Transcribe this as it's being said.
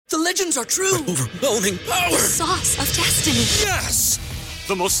The legends are true. Overwhelming power! Sauce of destiny. Yes!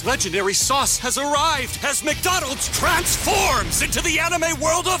 The most legendary sauce has arrived as McDonald's transforms into the anime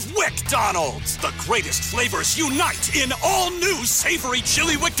world of WickDonald's. The greatest flavors unite in all new savory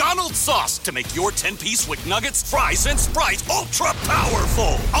chili McDonald's sauce to make your 10-piece Wick Nuggets, fries, and Sprite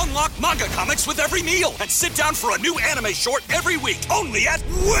ultra-powerful. Unlock manga comics with every meal and sit down for a new anime short every week only at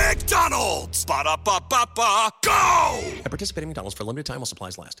WickDonald's. Ba-da-ba-ba-ba, go! At participating McDonald's for a limited time while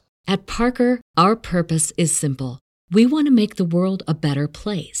supplies last. At Parker, our purpose is simple. We want to make the world a better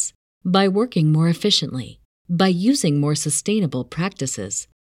place by working more efficiently, by using more sustainable practices,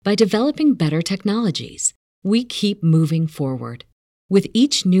 by developing better technologies. We keep moving forward. With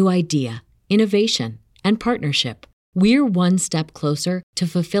each new idea, innovation, and partnership, we're one step closer to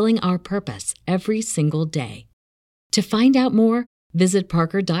fulfilling our purpose every single day. To find out more, visit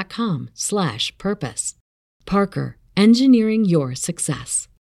parker.com/purpose. Parker, engineering your success.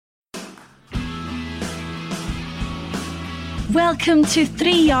 Welcome to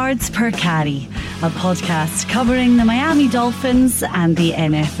 3 Yards Per Carry, a podcast covering the Miami Dolphins and the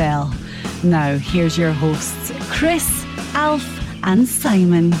NFL. Now, here's your hosts, Chris, Alf, and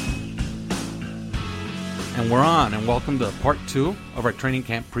Simon. And we're on, and welcome to part 2 of our training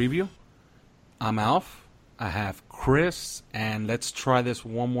camp preview. I'm Alf, I have Chris, and let's try this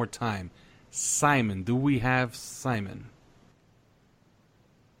one more time. Simon, do we have Simon?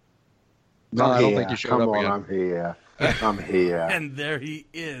 No, I don't think you showed up again. I'm here. And there he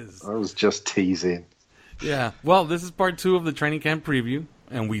is. I was just teasing. Yeah, well, this is part 2 of the training camp preview,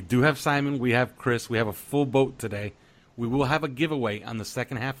 and we do have Simon, we have Chris, we have a full boat today. We will have a giveaway on the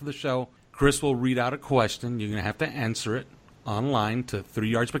second half of the show. Chris will read out a question. You're going to have to answer it online to 3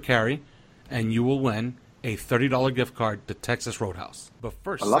 Yards Per Carry, and you will win a $30 gift card to Texas Roadhouse. But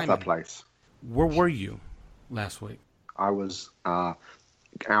first, I love Simon, that place. Where were you last week? I was out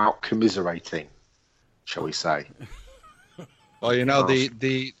commiserating, shall we say. Well, you know,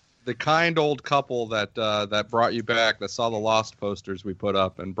 the kind old couple that brought you back, that saw the Lost posters we put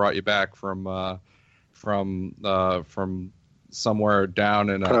up and brought you back from somewhere down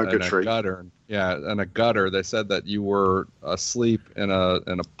in a gutter. Yeah, in a gutter. They said that you were asleep in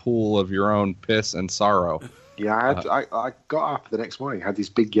a pool of your own piss and sorrow. Yeah, I got up the next morning, had these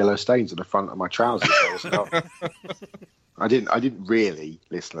big yellow stains on the front of my trousers. I didn't really,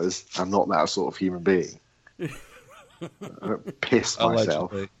 listeners. I'm not that sort of human being. I pissed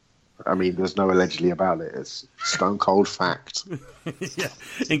myself. Allegedly. I mean, there's no allegedly about it. It's stone cold fact. Yeah.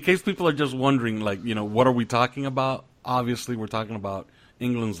 In case people are just wondering, like, you know, what are we talking about? Obviously, we're talking about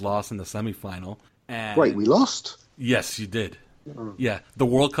England's loss in the semifinal. And wait, we lost? Yes, you did. Yeah, the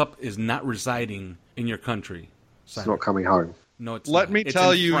World Cup is not residing in your country, Simon. It's not coming home. No, it's Let not. me It's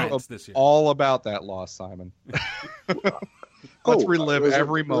tell in you France this year. all about that loss, Simon. Let's relive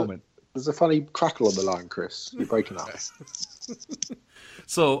every moment. There's a funny crackle on the line, Chris. You're breaking up.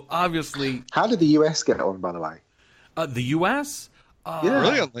 So, obviously... How did the US get on, by the way? The US?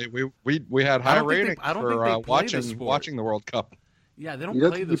 Brilliantly. We had high ratings for watching the World Cup. Yeah, they don't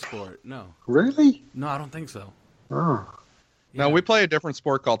play the sport, no. Really? No, I don't think so. Oh. Yeah. No, we play a different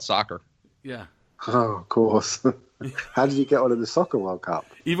sport called soccer. Yeah. Oh, of course. How did you get on in the Soccer World Cup?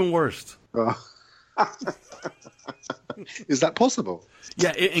 Even worse. Oh. Is that possible?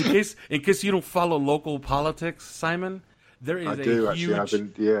 Yeah, in case you don't follow local politics, Simon, there is there's a huge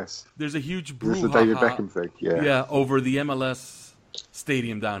brouhaha. This is the David Beckham thing, Yeah, over the MLS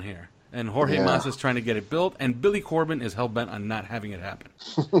stadium down here. And Jorge Mas is trying to get it built, and Billy Corbin is hell-bent on not having it happen.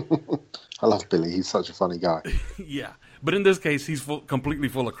 I love Billy. He's such a funny guy. Yeah, but in this case, he's completely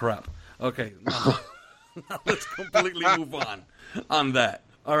full of crap. Okay, now let's completely move on that.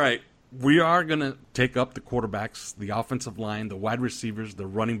 All right. We are going to take up the quarterbacks, the offensive line, the wide receivers, the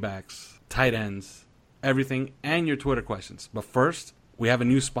running backs, tight ends, everything, and your Twitter questions. But first, we have a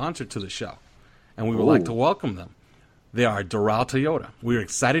new sponsor to the show, and we would like to welcome them. They are Doral Toyota. We are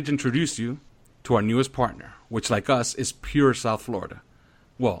excited to introduce you to our newest partner, which, like us, is pure South Florida.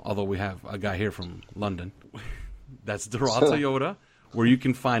 Well, although we have a guy here from London. That's Doral Toyota, where you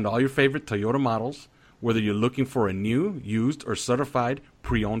can find all your favorite Toyota models, whether you're looking for a new, used, or certified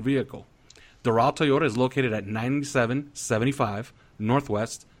pre-owned vehicle. Doral Toyota is located at 9775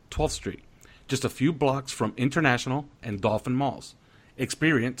 Northwest 12th Street, just a few blocks from International and Dolphin Malls.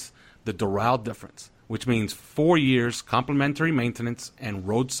 Experience the Doral difference, which means 4 years complimentary maintenance and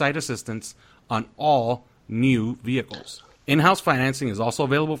roadside assistance on all new vehicles. In-house financing is also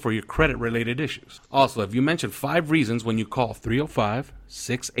available for your credit-related issues. Also, if you mention 5 reasons when you call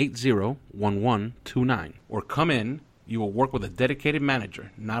 305-680-1129 or come in, you will work with a dedicated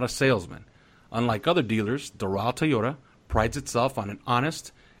manager, not a salesman. Unlike other dealers, Doral Toyota prides itself on an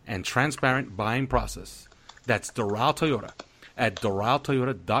honest and transparent buying process. That's Doral Toyota at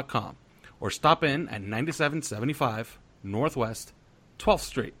doraltoyota.com or stop in at 9775 Northwest 12th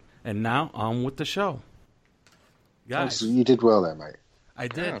Street. And now on with the show. Guys, you did well there, mate. I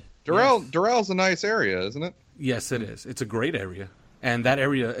did. Yeah. Doral's a nice area, isn't it? Yes, it is. It's a great area. And that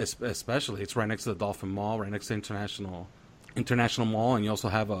area especially, it's right next to the Dolphin Mall, right next to International Mall, and you also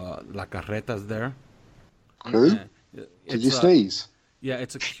have La Carretas there. Who? Did you sneeze? Yeah,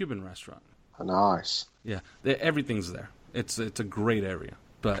 it's a Cuban restaurant. Nice. Yeah, everything's there. It's a great area.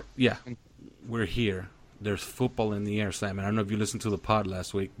 But yeah, we're here. There's football in the air, Sam. And I don't know if you listened to the pod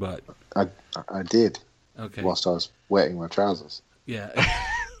last week, but I did. Okay. Whilst I was wetting my trousers. Yeah.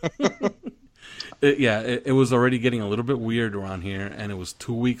 It was already getting a little bit weird around here, and it was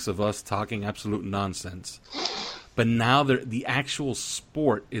 2 weeks of us talking absolute nonsense. But now the actual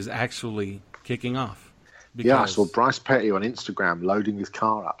sport is actually kicking off. Yeah, I saw Bryce Petty on Instagram loading his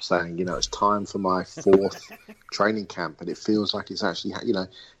car up saying, it's time for my 4th training camp. And it feels like it's actually,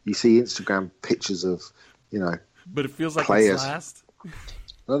 you see Instagram pictures of, But it feels like players. It's last.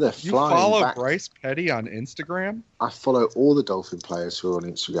 No, they're You flying follow back. Bryce Petty on Instagram? I follow all the Dolphin players who are on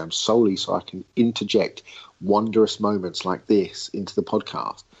Instagram solely so I can interject wondrous moments like this into the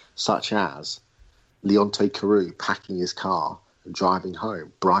podcast, such as Leonte Carew packing his car and driving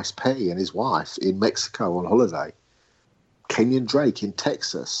home, Bryce Petty and his wife in Mexico on holiday, Kenyon Drake in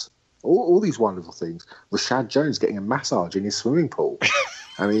Texas, all these wonderful things. Rashad Jones getting a massage in his swimming pool.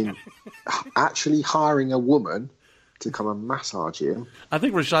 I mean, actually hiring a woman to come and massage him. I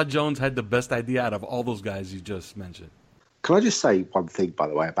think Rashad Jones had the best idea out of all those guys you just mentioned. Can I just say one thing, by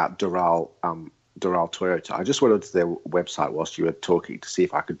the way, about Doral Toyota? I just went onto their website whilst you were talking to see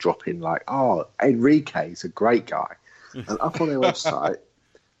if I could drop in Enrique is a great guy. And up on their website,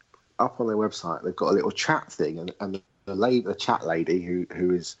 they've got a little chat thing, and the chat lady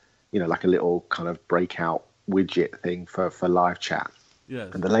who is like a little kind of breakout widget thing for live chat.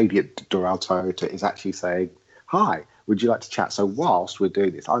 Yes. And the lady at Doral Toyota is actually saying, "Hi, would you like to chat?" So whilst we're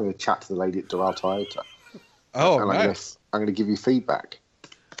doing this, I'm going to chat to the lady at Doral Toyota. Oh, and nice. I'm going to give you feedback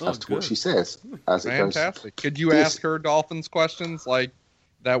as to what she says as it goes. Fantastic. Could you ask her Dolphins questions like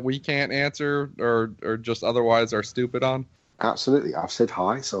that we can't answer or just otherwise are stupid on? Absolutely. I've said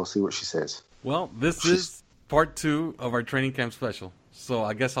hi, so I'll see what she says. Well, this is part 2 of our training camp special. So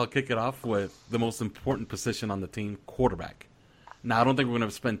I guess I'll kick it off with the most important position on the team, quarterback. Now, I don't think we're going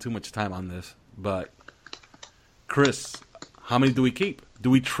to spend too much time on this, but Chris, how many do we keep? Do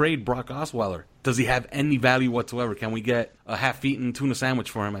we trade Brock Osweiler? Does he have any value whatsoever? Can we get a half-eaten tuna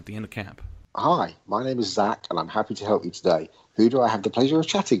sandwich for him at the end of camp? Hi, my name is Zach, and I'm happy to help you today. Who do I have the pleasure of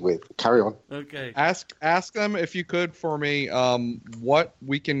chatting with? Carry on. Okay. Ask them, if you could, for me, what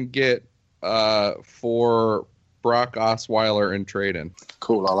we can get for Brock Osweiler in trade-in.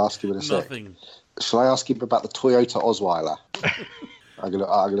 Cool, I'll ask you in a sec. Nothing. Shall I ask him about the Toyota Osweiler? I'm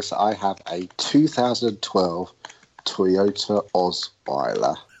gonna say I have a 2012 Toyota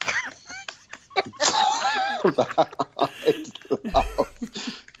Osweiler.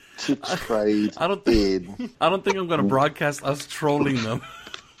 To trade I don't think I'm going to broadcast us trolling them.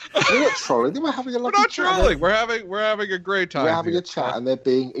 We're not trolling. We're having a lovely We're not chat. trolling. We're having a great time. We're having a chat, and they're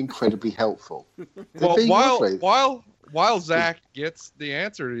being incredibly helpful. While Zach gets the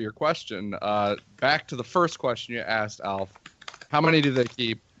answer to your question, back to the first question you asked, Alf. How many do they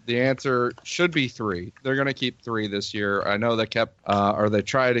keep? The answer should be 3. They're going to keep 3 this year. I know they they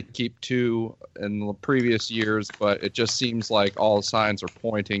try to keep 2 in the previous years, but it just seems like all signs are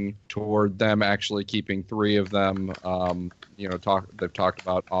pointing toward them actually keeping 3 of them. They've talked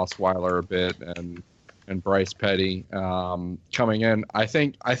about Osweiler a bit and Bryce Petty coming in. I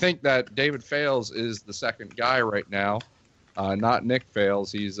think that David Fales is the second guy right now. Not Nick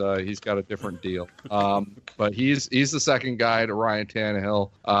Fales. He's got a different deal. But he's the second guy to Ryan Tannehill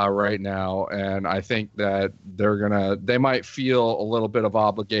right now, and I think that they might feel a little bit of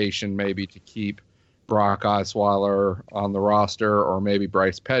obligation maybe to keep Brock Osweiler on the roster or maybe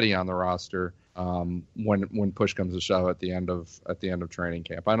Bryce Petty on the roster when push comes to shove at the end of training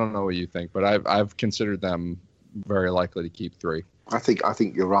camp. I don't know what you think, but I've considered them very likely to keep 3. I think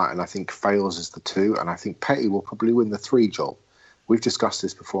you're right, and I think Fales is the 2, and I think Petty will probably win the 3 job. We've discussed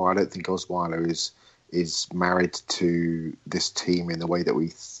this before. I don't think Osweiler is married to this team in the way that we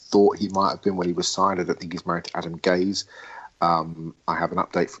thought he might have been when he was signed. I don't think he's married to Adam Gaze. I have an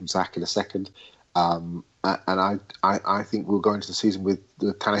update from Zach in a second. And I think we'll go into the season with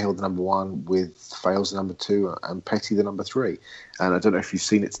Tannehill the number 1, with Fales the number 2, and Petty the number 3. And I don't know if you've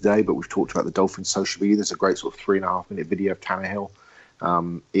seen it today, but we've talked about the Dolphins social media. There's a great sort of 3.5-minute video of Tannehill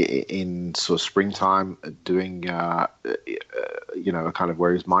in sort of springtime, doing a kind of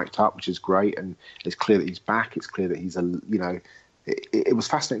where he's mic'd up, which is great, and it's clear that he's back. It's clear that he's it was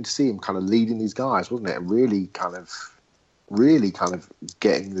fascinating to see him kind of leading these guys, wasn't it? And really kind of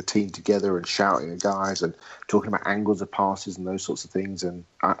getting the team together and shouting at guys and talking about angles of passes and those sorts of things. And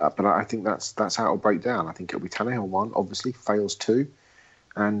but I think that's how it'll break down. I think it'll be Tannehill 1, obviously, Fales 2,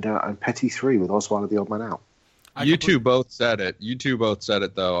 and Petty 3 with Osweiler the odd man out. You two both said it,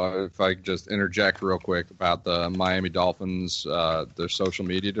 though. If I could just interject real quick about the Miami Dolphins, their social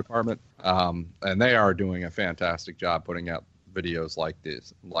media department, and they are doing a fantastic job putting out videos like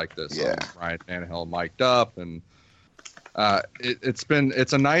this. Yeah. Ryan Tannehill mic'd up, and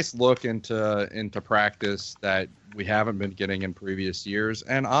it's a nice look into practice that we haven't been getting in previous years.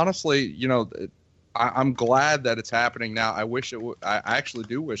 And honestly, I'm glad that it's happening now. I actually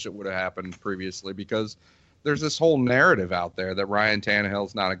do wish it would have happened previously, because there's this whole narrative out there that Ryan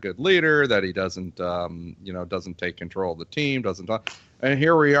Tannehill's not a good leader, that he doesn't take control of the team, and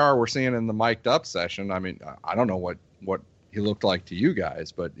here we are, we're seeing in the mic'd up session. I mean, I don't know what he looked like to you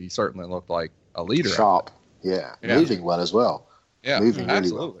guys, but he certainly looked like a leader. Sharp, yeah. Moving well as well. Yeah, moving really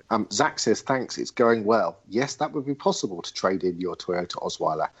absolutely. well. Zach says, thanks, it's going well. Yes, that would be possible to trade in your Toyota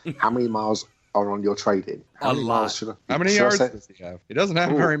Osweiler. How many miles are on your trade-in? A lot. How many yards does he have? He doesn't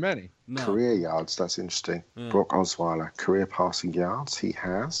have very many. No. Career yards, that's interesting. Brock Osweiler, career passing yards, he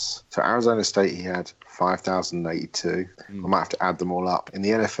has. So Arizona State, he had 5,082. I might have to add them all up. In the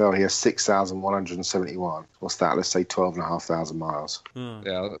NFL, he has 6,171. What's that? Let's say 12,500 miles.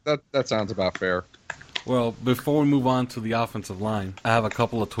 Yeah, that sounds about fair. Well, before we move on to the offensive line, I have a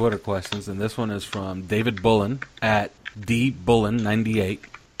couple of Twitter questions, and this one is from David Bullen at dbullen98.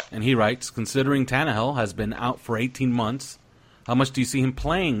 And he writes, considering Tannehill has been out for 18 months, how much do you see him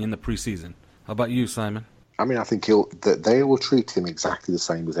playing in the preseason? How about you, Simon? I mean, I think they will treat him exactly the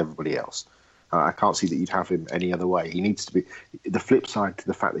same as everybody else. I can't see that you'd have him any other way. He needs to be. The flip side to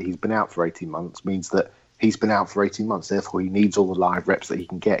the fact that he's been out for 18 months means that he's been out for 18 months. Therefore, he needs all the live reps that he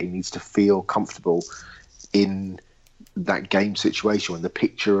can get. He needs to feel comfortable in that game situation when the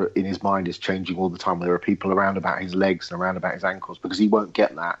picture in his mind is changing all the time. There are people around about his legs and around about his ankles, because he won't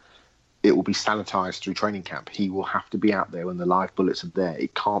get that. It will be sanitized through training camp. He will have to be out there when the live bullets are there.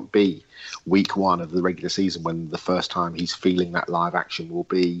 It can't be week 1 of the regular season when the first time he's feeling that live action will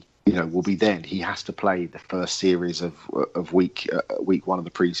be then. He has to play the first series of week 1 of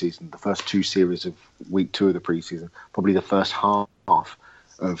the preseason, the first 2 series of week 2 of the preseason, probably the first half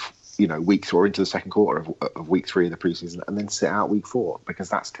of week 3 or into the second quarter of week 3 of the preseason, and then sit out week 4, because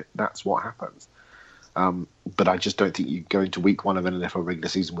that's what happens. But I just don't think you go into week 1 of an NFL regular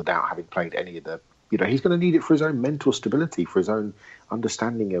season without having played any of the. He's going to need it for his own mental stability, for his own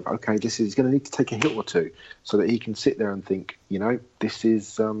understanding of, okay, he's going to need to take a hit or two so that he can sit there and think, this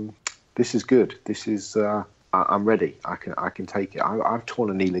is good. This is I'm ready. I can take it. I've torn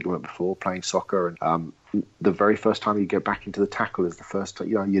a knee ligament before playing soccer, and the very first time you go back into the tackle is the first time.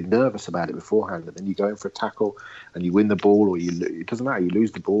 You're nervous about it beforehand, and then you go in for a tackle and you win the ball, or it doesn't matter. You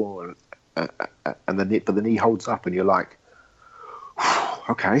lose the ball, and the knee holds up, and you're like,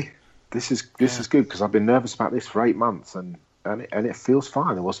 okay, this is good, because I've been nervous about this for 8 months, and it feels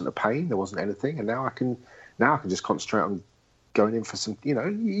fine. There wasn't a pain, there wasn't anything, and now I can just concentrate on going in for some.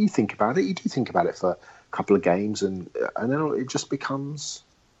 You think about it. You do think about it for a couple of games, and then it just becomes.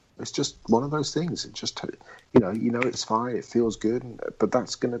 It's just one of those things. It just, it's fine. It feels good, but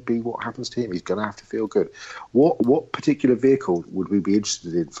that's going to be what happens to him. He's going to have to feel good. What particular vehicle would we be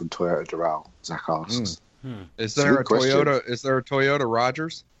interested in from Toyota Doral? Zach asks. Is there a Toyota? Is there a Toyota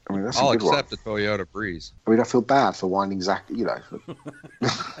Rogers? I mean, I'll accept the Toyota Breeze. I mean, I feel bad for winding Zach.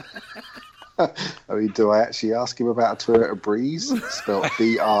 I mean, do I actually ask him about a Toyota Breeze, spelled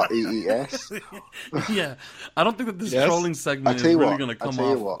BREES? Yeah, I don't think that this trolling segment is really going to come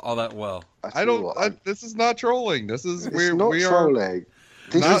off all that well. This is not trolling. This is not trolling.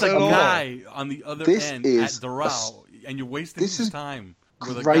 There's a guy on the other end at Doral, and you're wasting his time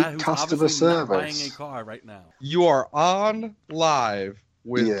with a guy who's customer obviously service. not buying a car right now. You are on live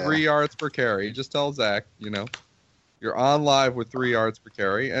with 3 yards per carry. Just tell Zach, You're on live with 3 yards per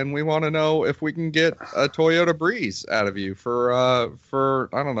carry, and we want to know if we can get a Toyota Breeze out of you for I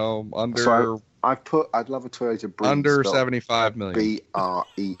don't know, under. So I'd love a Toyota Breeze under 75 million.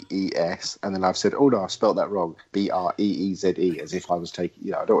 BREES, and then I've said, oh no, I spelled that wrong. BREEZE, as if I was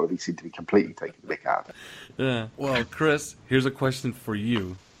taking. I don't want to seem to be completely taking the mick out of it. Yeah. Well, Chris, here's a question for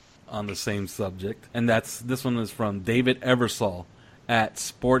you on the same subject, and this one is from David Eversole at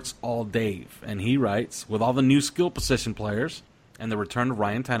Sports All Dave, and he writes, with all the new skill position players and the return of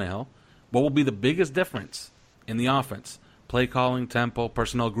Ryan Tannehill, what will be the biggest difference in the offense? play calling, tempo,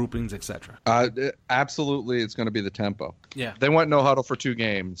 personnel groupings, etc.? Absolutely, it's going to be the tempo. Yeah. They went no huddle for 2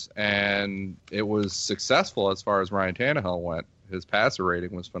 games, and it was successful as far as Ryan Tannehill went. His passer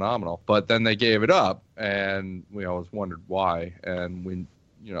rating was phenomenal, but then they gave it up, and we always wondered why. And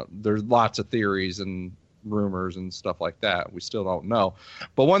there's lots of theories and rumors and stuff like that. We still don't know.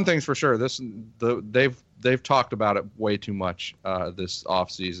 But one thing's for sure: they've talked about it way too much this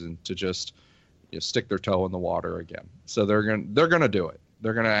offseason to just stick their toe in the water again. So they're gonna do it.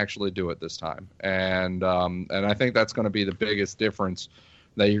 They're gonna actually do it this time, and I think that's going to be the biggest difference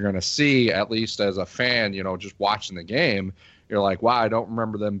that you're going to see, at least as a fan. Just watching the game. You're like, wow, I don't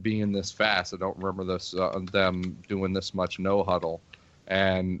remember them being this fast. I don't remember them doing this much no huddle.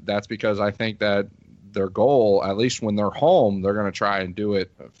 And that's because I think that their goal, at least when they're home, they're going to try and do it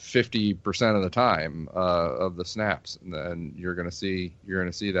 50% of the time of the snaps. And then you're going to see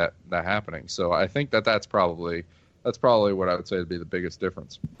that happening. So I think that's probably what I would say would be the biggest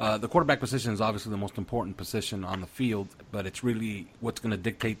difference. The quarterback position is obviously the most important position on the field, but it's really what's going to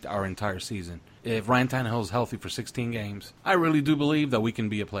dictate our entire season. If Ryan Tannehill is healthy for 16 games, I really do believe that we can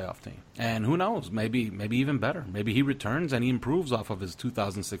be a playoff team. And who knows, maybe even better. Maybe he returns and he improves off of his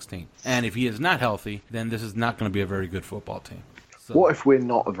 2016. And if he is not healthy, then this is not going to be a very good football team. So, what if we're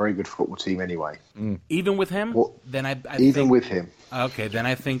not a very good football team anyway? Even with him? Then I even think, with him. Okay, then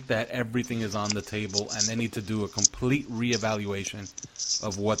I think that everything is on the table, and they need to do a complete reevaluation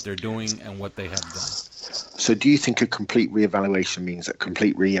of what they're doing and what they have done. So do you think a complete reevaluation means a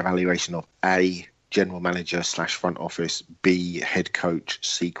complete reevaluation of A, general manager / front office, B, head coach,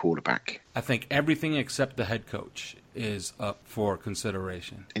 C, quarterback? I think everything except the head coach is up for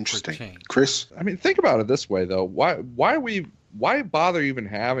consideration. Interesting. Chris? I mean, think about it this way, though. Why bother even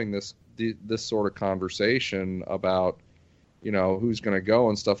having this sort of conversation about, who's going to go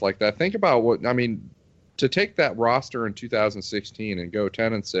and stuff like that? Think about to take that roster in 2016 and go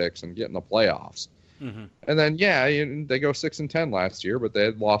 10-6 and get in the playoffs. Mm-hmm. And then, they go 6-10 last year, but they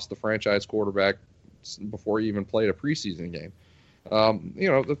had lost the franchise quarterback before he even played a preseason game.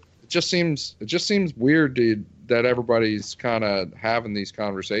 It just seems weird that everybody's kind of having these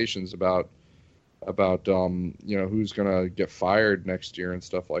conversations about who's going to get fired next year and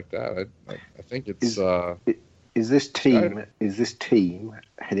stuff like that. I think it's is this team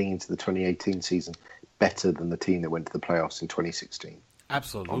heading into the 2018 season better than the team that went to the playoffs in 2016?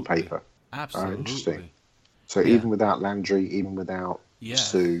 Absolutely. On paper. Absolutely. Interesting. So even without Landry, even without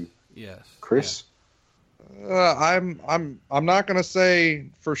Sue, Chris? I'm not going to say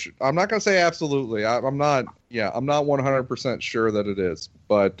for sure. I'm not going to say absolutely. I'm not 100% sure that it is.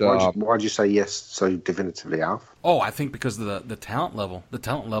 But why'd you say yes so definitively, Alf? Oh, I think because of the talent level. The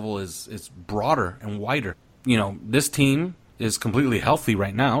talent level is broader and wider. This team is completely healthy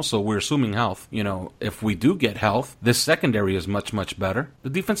right now, so we're assuming health. If we do get health, this secondary is much, much better. The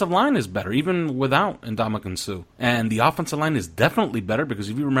defensive line is better, even without Ndamukong Suh. And the offensive line is definitely better, because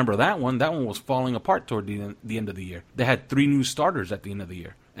if you remember that one was falling apart toward the end of the year. They had 3 new starters at the end of the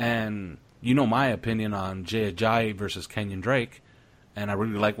year. And my opinion on Jay Ajayi versus Kenyon Drake, and I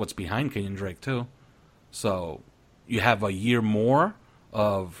really like what's behind Kenyon Drake too. So you have a year more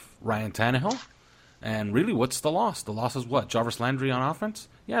of Ryan Tannehill. And really, what's the loss? The loss is what? Jarvis Landry on offense?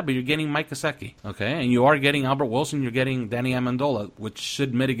 Yeah, but you're getting Mike Gesicki, okay? And you are getting Albert Wilson, you're getting Danny Amendola, which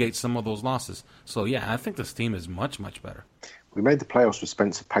should mitigate some of those losses. So, yeah, I think this team is much, much better. We made the playoffs with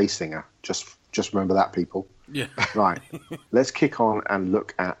Spencer Paysinger. Just remember that, people. Yeah. Right. Let's kick on and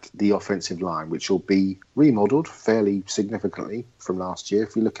look at the offensive line, which will be remodeled fairly significantly from last year.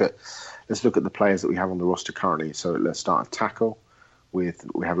 Let's look at the players that we have on the roster currently. So let's start at tackle. We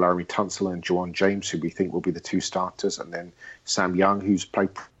have Laramie Tunsil and Juwan James, who we think will be the 2 starters, and then Sam Young, who's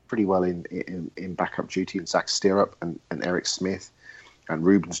played pretty well in backup duty, and Zach Stirrup and Eric Smith, and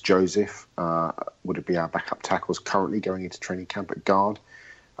Rubens Joseph would be our backup tackles currently going into training camp at guard.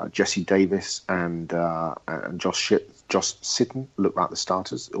 Jesse Davis and Josh Sitton look like the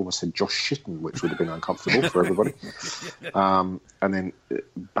starters. Almost said Josh Shitten, which would have been uncomfortable for everybody. And then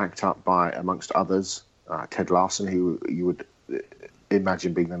backed up by, amongst others, Ted Larson, who you would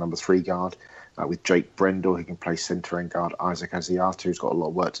imagine being the number 3 guard, with Jake Brendel, who can play centre and guard Isaac Asiata, who's got a lot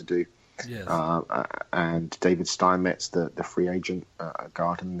of work to do. Yes. And David Steinmetz, the free agent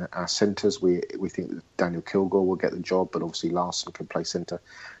guard. And our centres, we think that Daniel Kilgore will get the job, but obviously Larson can play centre.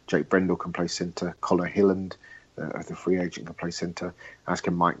 Jake Brendel can play centre. Connor Hilland, the free agent, can play centre, as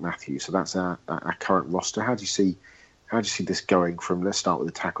can Mike Matthews. So that's our current roster. How do you see this going from, let's start with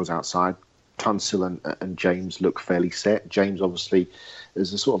the tackles outside. Tunsil and James look fairly set. James obviously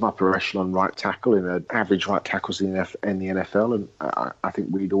as a sort of upper echelon right tackle in an average right tackles in the NFL, and I think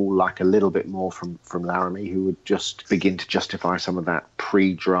we'd all like a little bit more from Laramie, who would just begin to justify some of that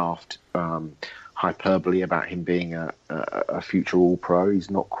pre-draft hyperbole about him being a future All-Pro. He's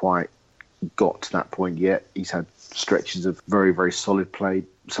not quite got to that point yet. He's had stretches of very, very solid play,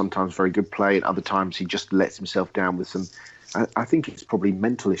 sometimes very good play, and other times he just lets himself down with some. I think it's probably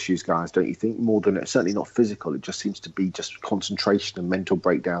mental issues, guys, don't you think? More than certainly not physical. It just seems to be just concentration and mental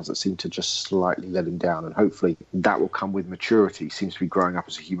breakdowns that seem to just slightly let him down. And hopefully that will come with maturity. He seems to be growing up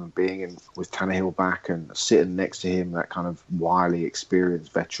as a human being, and with Tannehill back and sitting next to him, that kind of wily,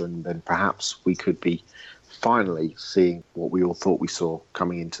 experienced veteran, then perhaps we could be finally seeing what we all thought we saw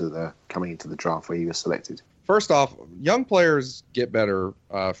coming into the draft where he was selected. First off, young players get better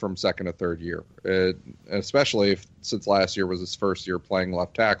from second to third year, especially since last year was his first year playing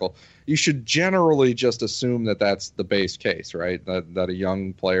left tackle. You should generally just assume that that's the base case, right? That a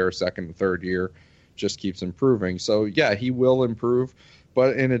young player second and third year just keeps improving. So, yeah, he will improve.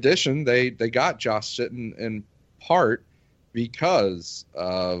 But in addition, they got Josh Sitton in part because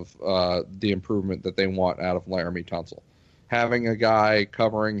of the improvement that they want out of Laramie Tunsil. Having a guy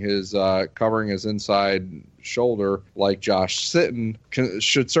covering his inside shoulder like Josh Sitton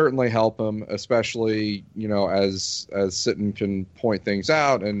should certainly help him, especially as Sitton can point things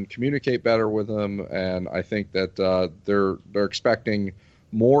out and communicate better with him. And I think that they're expecting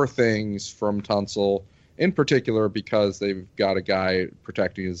more things from Tunsil, in particular because they've got a guy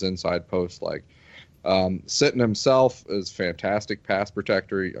protecting his inside post leg. Sitton himself is fantastic pass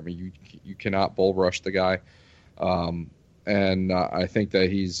protector. I mean, you cannot bull rush the guy. And I think that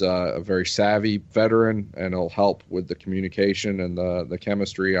he's a very savvy veteran, and he'll help with the communication and the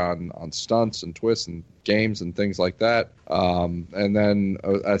chemistry on stunts and twists and games and things like that. And then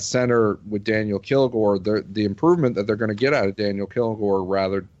a center with Daniel Kilgore, the improvement that they're going to get out of Daniel Kilgore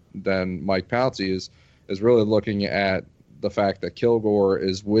rather than Mike Pouncey is really looking at the fact that Kilgore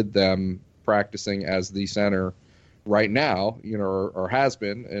is with them practicing as the center right now, or has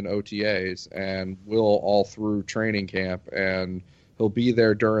been in OTAs, and will all through training camp, and he'll be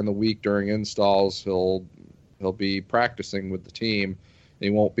there during the week during installs. He'll be practicing with the team.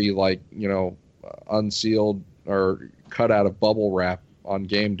 He won't be unsealed or cut out of bubble wrap on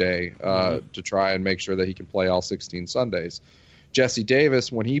game day to try and make sure that he can play all 16 Sundays. Jesse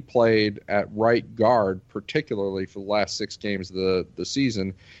Davis, when he played at right guard, particularly for the last 6 games of the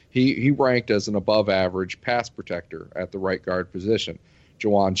season, he ranked as an above-average pass protector at the right guard position.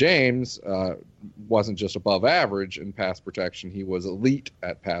 Juwan James wasn't just above average in pass protection, he was elite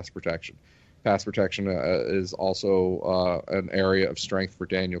at pass protection. Pass protection is also an area of strength for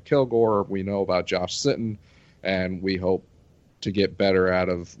Daniel Kilgore. We know about Josh Sitton, and we hope to get better out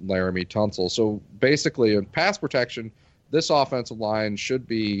of Laramie Tunsil. So basically, in pass protection, this offensive line should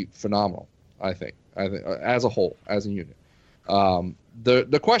be phenomenal, I think as a whole, as a unit.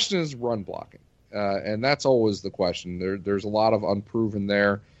 The question is run blocking, and that's always the question. There's a lot of unproven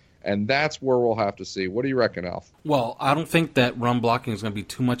there, and that's where we'll have to see. What do you reckon, Alf? Well, I don't think that run blocking is going to be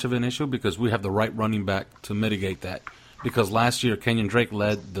too much of an issue because we have the right running back to mitigate that. Because last year, Kenyon Drake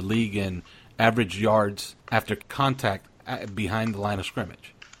led the league in average yards after contact behind the line of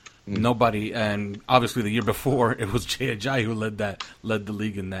scrimmage. Nobody, and obviously the year before it was Jay Ajayi who led the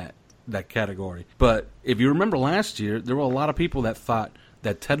league in that category. But if you remember last year, there were a lot of people that thought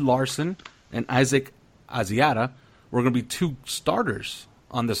that Ted Larson and Isaac Asiata were going to be 2 starters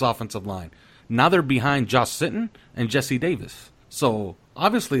on this offensive line. Now they're behind Josh Sitton and Jesse Davis. So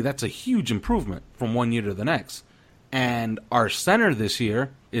obviously that's a huge improvement from one year to the next. And our center this year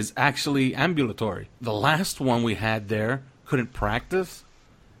is actually ambulatory. The last one we had there couldn't practice.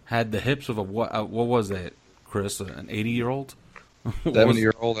 Had the hips of what was it, Chris? An 80-year-old?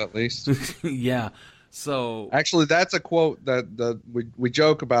 70-year-old at least. Yeah. So actually, that's a quote that we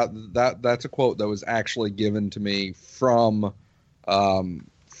joke about. That's a quote that was actually given to me from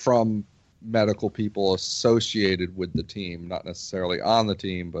medical people associated with the team, not necessarily on the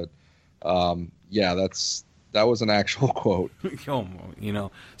team, but that was an actual quote.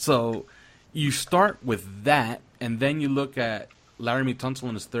 So you start with that, and then you look at Laramie Tunsil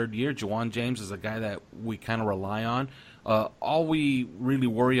in his third year. Juwan James is a guy that we kind of rely on. All we really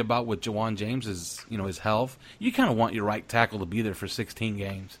worry about with Juwan James is, his health. You kind of want your right tackle to be there for 16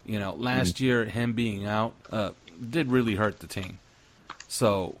 games. Last year, him being out did really hurt the team.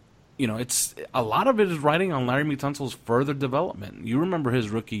 So, it's a lot of it is riding on Laramie Tunsil's further development. You remember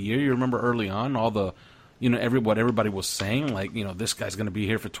his rookie year. You remember early on all the, what everybody was saying, this guy's going to be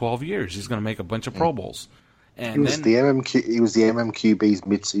here for 12 years. He's going to make a bunch of Pro Bowls. And he was the MMQB's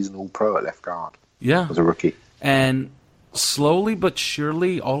mid-season All-Pro at left guard. Yeah, as a rookie. And slowly but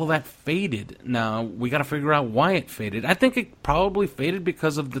surely, all of that faded. Now, we got to figure out why it faded. I think it probably faded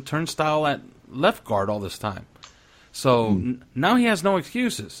because of the turnstile at left guard all this time. So now he has no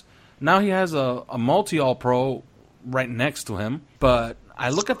excuses. Now he has a multi-all-pro right next to him. But I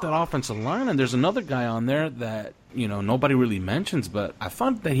look at that offensive line, and there's another guy on there that, nobody really mentions, but I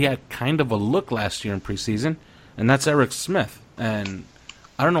thought that he had kind of a look last year in preseason, and that's Eric Smith. And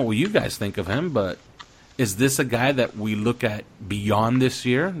I don't know what you guys think of him, but is this a guy that we look at beyond this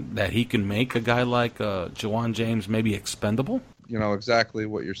year, that he can make a guy like Ja'Wuan James maybe expendable? Exactly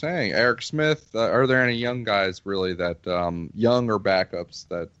what you're saying. Eric Smith, are there any young guys really that young or backups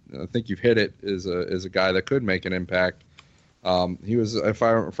that I think you've hit it is a guy that could make an impact? He was, if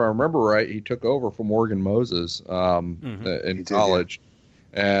I remember right, he took over from Morgan Moses in college,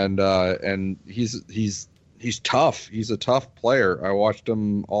 and he's tough. He's a tough player. I watched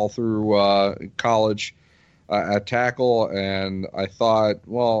him all through college at tackle, and I thought,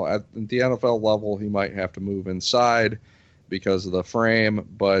 well, at the NFL level, he might have to move inside because of the frame,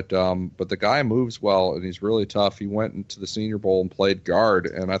 but the guy moves well, and he's really tough. He went into the Senior Bowl and played guard,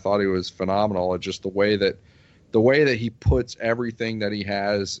 and I thought he was phenomenal. Just the way that he puts everything that he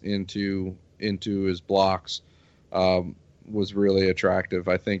has into his blocks was really attractive.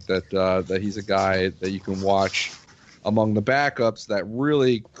 I think that he's a guy that you can watch among the backups that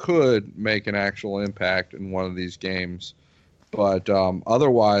really could make an actual impact in one of these games. But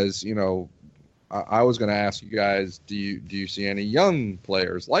otherwise, I was going to ask you guys: do you see any young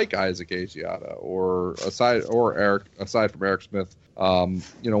players like Isaac Asiata or aside from Eric Smith?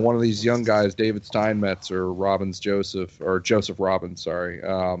 One of these young guys, David Steinmetz or Joseph Robbins,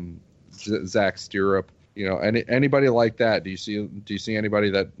 Zach Stirrup. Anybody like that? Do you see anybody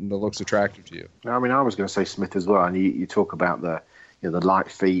that looks attractive to you? I mean, I was going to say Smith as well. And you talk about the light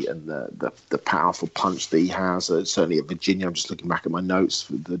feet and the powerful punch that he has. Certainly at Virginia, I'm just looking back at my notes,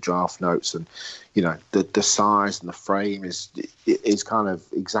 the draft notes, and the size and the frame is kind of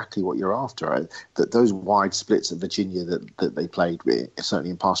exactly what you're after. Right? That those wide splits at Virginia that they played with,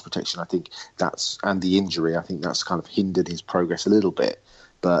 certainly in pass protection, I think and the injury, I think that's kind of hindered his progress a little bit.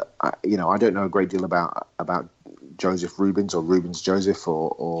 But I don't know a great deal about Joseph Rubens or Rubens Joseph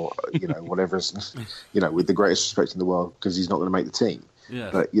or whatever. With the greatest respect in the world, because he's not going to make the team.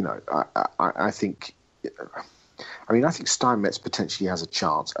 Yeah. But I think, I think Steinmetz potentially has a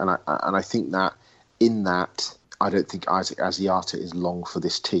chance, and I think that in that I don't think Isaac Asiata is long for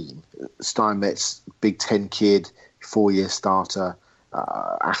this team. Steinmetz, Big Ten kid, 4-year starter,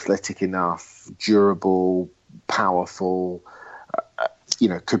 athletic enough, durable, powerful.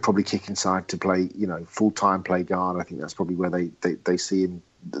 Could probably kick inside to play, full-time play guard. I think that's probably where they see him.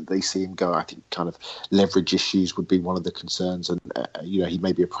 They see him go. I think kind of leverage issues would be one of the concerns, and he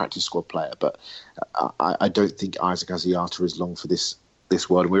may be a practice squad player, but I don't think Isaac Asiata is long for this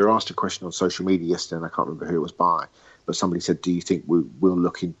world. And we were asked a question on social media yesterday, and I can't remember who it was by, but somebody said, "Do you think we're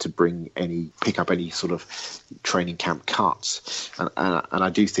looking to pick up any sort of training camp cuts?" And I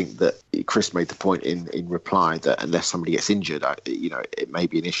do think that Chris made the point in reply that unless somebody gets injured, it may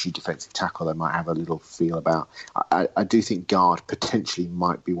be an issue. Defensive tackle, they might have a little feel about. I do think guard potentially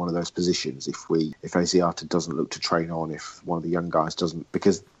might be one of those positions if Asiata doesn't look to train on, if one of the young guys doesn't,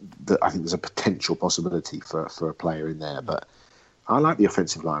 because I think there's a potential possibility for a player in there, but. I like the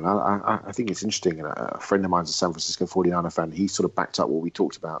offensive line. I think it's interesting. And a friend of mine's a San Francisco 49er fan. He sort of backed up what we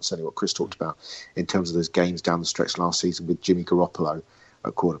talked about, certainly what Chris talked about, in terms of those games down the stretch last season with Jimmy Garoppolo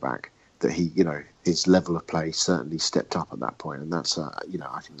at quarterback, that he, his level of play certainly stepped up at that point. And that's, I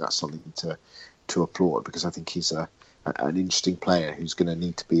think that's something to applaud, because I think he's an interesting player who's going to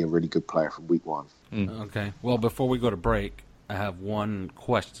need to be a really good player from week one. Okay. Well, before we go to break, I have one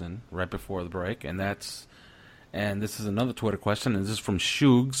question right before the break, and this is another Twitter question, and this is from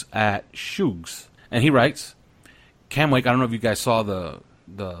Shugs at Shugs. And he writes, Cam Wake, I don't know if you guys saw the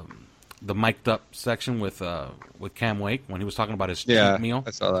mic'd up section with Cam Wake when he was talking about his cheat meal.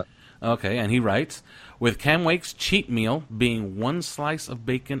 I saw that. Okay, and he writes, with Cam Wake's cheat meal being one slice of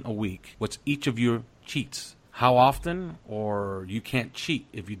bacon a week, what's each of your cheats? How often? Or you can't cheat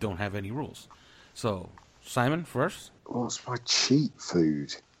if you don't have any rules. So, Simon, first. What's my cheat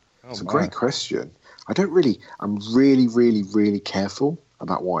food? It's a great question. I'm really, really, really careful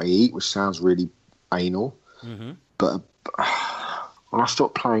about what I eat, which sounds really anal. Mm-hmm. But when I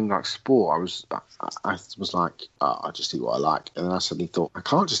stopped playing like sport, I was like, I just eat what I like. And then I suddenly thought, I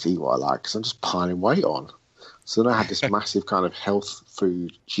can't just eat what I like because I'm just piling weight on. So then I had this massive kind of health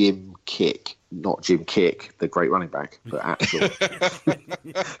food gym kick. Not Jim Kick, the great running back, but actual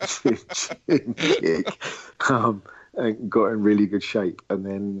Jim Kick. And got in really good shape. And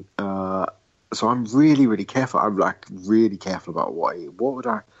then So I'm really, really careful. I'm like really careful about what I eat. What would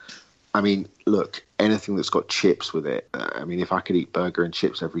I mean, look, anything that's got chips with it. I mean, if I could eat burger and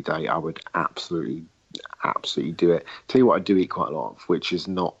chips every day, I would absolutely do it. Tell you what, I do eat quite a lot of, which is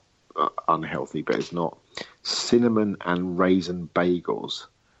not unhealthy, but it's not, cinnamon and raisin bagels,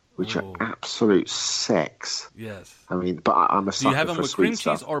 which are absolute sex. Yes. I mean, but I'm a sucker for sweet stuff. Do you have them with cream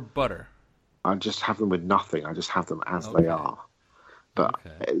cheese or butter? I just have them with nothing. I just have them as they are. But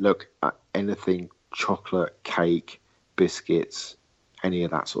look, anything, chocolate, cake, biscuits, any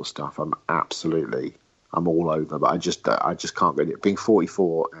of that sort of stuff, I'm all over. But I just can't get it. Being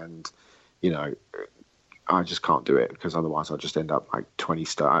 44 and, I just can't do it because otherwise I'll just end up like 20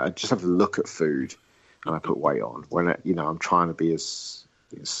 stone. I just have to look at food and I put weight on. When, I'm trying to be as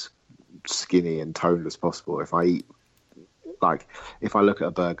skinny and toned as possible. If I eat, if I look at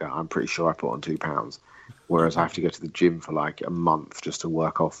a burger, I'm pretty sure I put on 2 pounds. Whereas I have to go to the gym for like a month just to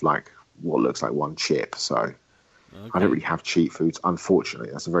work off like what looks like one chip. So I don't really have cheat foods. Unfortunately,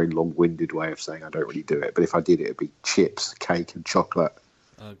 that's a very long-winded way of saying I don't really do it. But if I did it, it'd be chips, cake, and chocolate.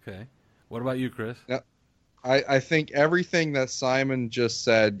 Okay. What about you, Chris? Yeah. I think everything that Simon just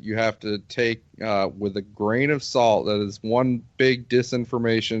said, you have to take with a grain of salt. That is one big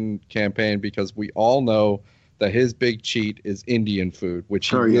disinformation campaign because we all know that his big cheat is Indian food, which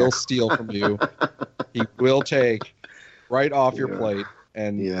he will steal from you. He will take right off your plate.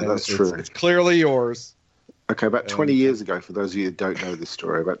 And that's true. It's clearly yours. Okay, about 20 years ago, for those of you who don't know this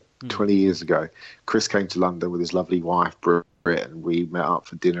story, about 20 years ago, Chris came to London with his lovely wife, Britt, and we met up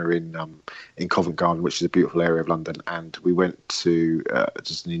for dinner in Covent Garden, which is a beautiful area of London, and we went to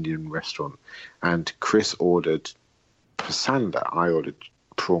just an Indian restaurant, and Chris ordered pasanda. I ordered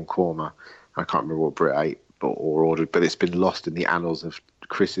prawn korma. I can't remember what Britt ate or ordered, but it's been lost in the annals of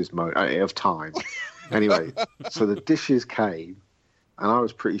Chris's of time. Anyway, so the dishes came, and I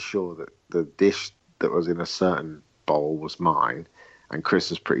was pretty sure that the dish that was in a certain bowl was mine, and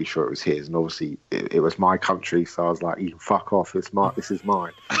Chris was pretty sure it was his, and obviously it was my country, so I was like, you can fuck off, this is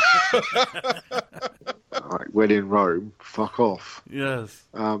mine. Like, when in Rome, fuck off. Yes.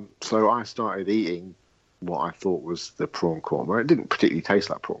 So I started eating what I thought was the prawn korma. It didn't particularly taste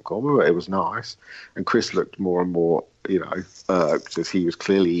like prawn korma, but it was nice, and Chris looked more and more, irked as he was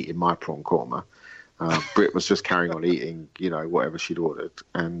clearly eating my prawn korma. Britt was just carrying on eating, whatever she'd ordered,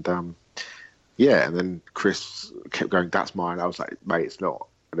 and and then Chris kept going, that's mine. I was like, mate, it's not.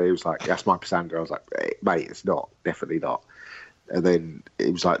 And he was like, that's my pasanda. I was like, hey, mate, it's not. Definitely not. And then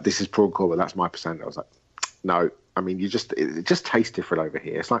it was like, this is prawn korma, that's my pasanda. I was like, no. I mean, it just tastes different over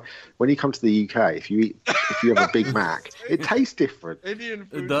here. It's like when you come to the UK, if you have a Big Mac, it tastes different. Indian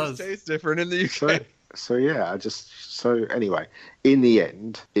food does taste different in the UK. So anyway, in the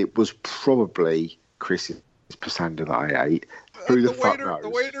end, it was probably Chris's pasanda that I ate. Who the fuck knows? The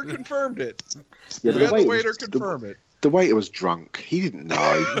waiter confirmed it. Yeah, the waiter confirmed it. The waiter was drunk. He didn't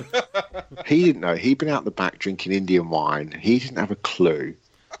know. He'd been out the back drinking Indian wine. He didn't have a clue.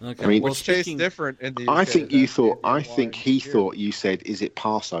 Okay. I mean, which tastes different in the UK. I think he thought you said, "Is it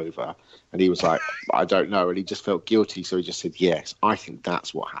Passover?" And he was like, "I don't know," and he just felt guilty, so he just said yes. I think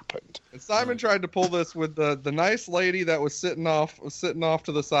that's what happened. And Simon tried to pull this with the nice lady that was sitting off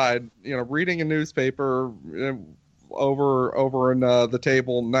to the side, reading a newspaper over in the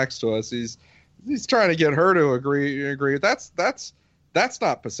table next to us. He's trying to get her to agree. That's not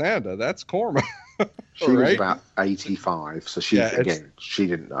pasanda. That's korma. She was about 85, so she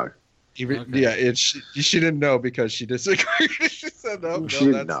didn't know. She didn't know because she disagreed. She said no. She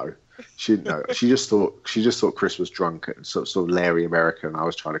didn't know. She didn't know. She just thought Chris was drunk and sort of Larry American, and I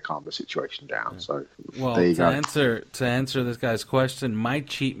was trying to calm the situation down. So there you go. To answer this guy's question, my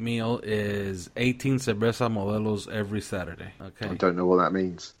cheat meal is 18 cerveza modelos every Saturday. Okay. I don't know what that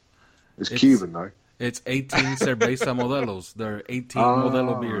means. It's Cuban though. It's 18 cerveza modelos. They're 18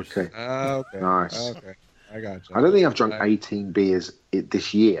 modelo beers. Okay. Okay. Nice. Okay. I got you. I don't think I've drunk 18 beers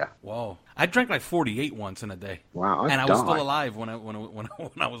this year. Whoa! I drank like 48 once in a day. Wow! I was still alive when I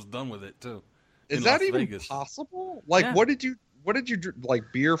was done with it too. Is that even possible? Like, what did you like?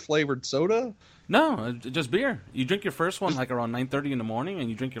 Beer flavored soda? No, just beer. You drink your first one like around 9:30 in the morning, and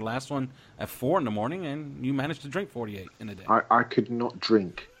you drink your last one at 4 in the morning, and you manage to drink 48 in a day. I could not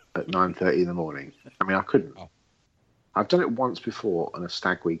drink at 9:30 in the morning. I mean, I couldn't. Oh. I've done it once before on a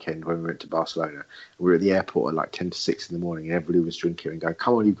stag weekend when we went to Barcelona. We were at the airport at like 10 to 6 in the morning, and everybody was drinking and going,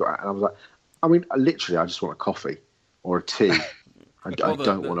 "Come on, you've got it." And I was like, I mean, literally, I just want a coffee or a tea. I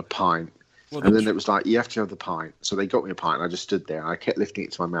don't want a pint. And then it was like, you have to have the pint. So they got me a pint, and I just stood there, and I kept lifting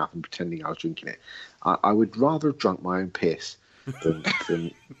it to my mouth and pretending I was drinking it. I would rather have drunk my own piss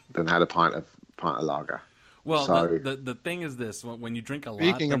than had a pint of lager. Well, so, the thing is this: when you drink a lot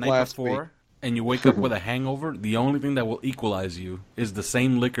Speaking the of night last before, and you wake up with a hangover, the only thing that will equalize you is the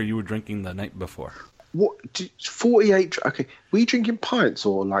same liquor you were drinking the night before. What? 48? Okay, were you drinking pints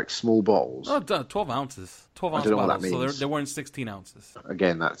or like small bottles? Oh, 12 ounces. 12 ounce I don't know what bottles. that So means. they weren't 16 ounces.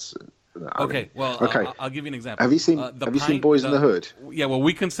 Again, that's Okay, well, okay. I'll give you an example. Have you seen Boys in the Hood? Yeah, well,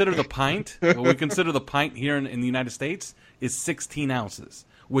 we consider the pint. The pint here in the United States is 16 ounces,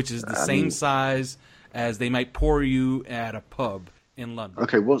 which is the same size as they might pour you at a pub in London.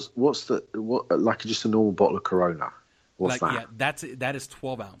 Okay, what like just a normal bottle of Corona? What's that? Yeah, that is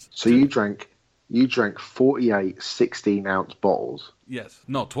 12 ounces. So you drank 48 16-ounce bottles. Yes,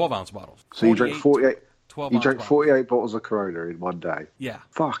 no, 12-ounce bottles. So you drank 48. 12 You ounce drank bottles. 48 bottles of Corona in one day. Yeah.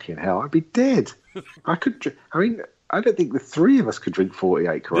 Fucking hell, I'd be dead. I don't think the three of us could drink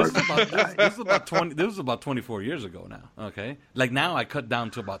 48 Corona. This is about 24 years ago now. Okay, like now I cut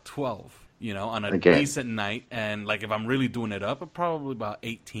down to about 12. On a decent night, and like if I'm really doing it up, probably about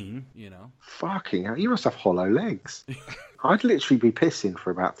 18. Fucking hell, you must have hollow legs. I'd literally be pissing for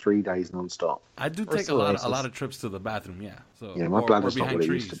about 3 days non-stop. I do take a lot of trips to the bathroom. Yeah. So yeah, my bladder's not what it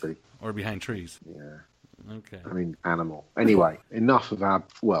used to be. Or behind trees. Yeah. Okay. I mean, animal. Anyway, enough of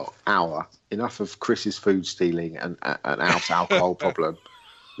Chris's food stealing and Alf's alcohol problem.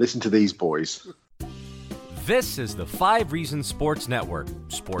 Listen to these boys. This is the 5 Reasons Sports Network.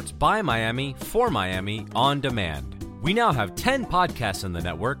 Sports by Miami, for Miami, on demand. We now have 10 podcasts in the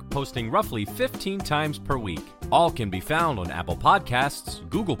network, posting roughly 15 times per week. All can be found on Apple Podcasts,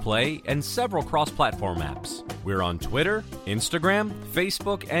 Google Play, and several cross-platform apps. We're on Twitter, Instagram,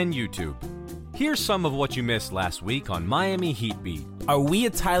 Facebook, and YouTube. Here's some of what you missed last week on Miami Heat Beat. Are we a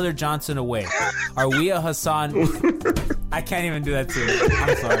Tyler Johnson away? Are we a Hassan? I can't even do that to you.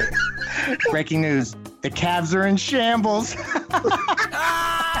 I'm sorry. Breaking news. The Cavs are in shambles.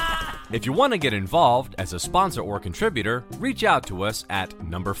 If you want to get involved as a sponsor or contributor, reach out to us at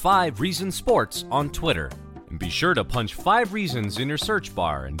number 5 Reasons Sports on Twitter. And be sure to punch 5 Reasons in your search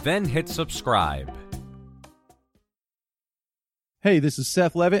bar and then hit subscribe. Hey, this is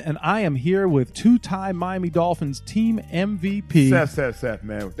Seth Levitt, and I am here with two-time Miami Dolphins team MVP. Seth,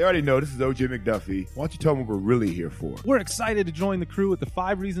 man. They already know this is OJ McDuffie. Why don't you tell them what we're really here for? We're excited to join the crew at the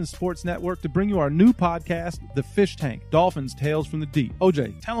 5 Reasons Sports Network to bring you our new podcast, The Fish Tank, Dolphins Tales from the Deep.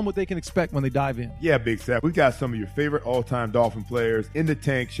 OJ, tell them what they can expect when they dive in. Yeah, Big Seth. We've got some of your favorite all-time Dolphin players in the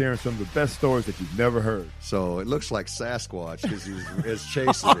tank sharing some of the best stories that you've never heard. So it looks like Sasquatch because he's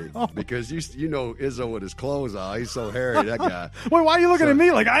chasing me. Because you know Izzo with his clothes on. He's so hairy, that guy. Wait, why are you looking at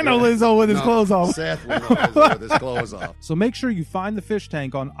me like I know Lizzo with his clothes off? Seth will know Izzo with his clothes off. So make sure you find The Fish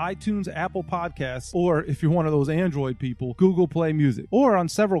Tank on iTunes, Apple Podcasts, or if you're one of those Android people, Google Play Music, or on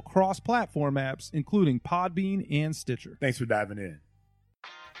several cross-platform apps, including Podbean and Stitcher. Thanks for diving in.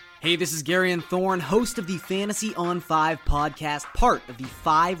 Hey, this is Gary and Thorne, host of the Fantasy on 5 podcast, part of the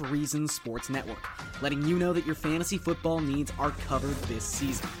 5 Reasons Sports Network, letting you know that your fantasy football needs are covered this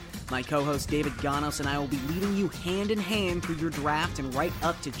season. My co-host David Ganos and I will be leading you hand in hand through your draft and right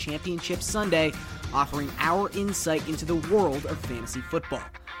up to Championship Sunday, offering our insight into the world of fantasy football.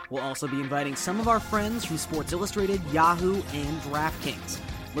 We'll also be inviting some of our friends from Sports Illustrated, Yahoo, and DraftKings.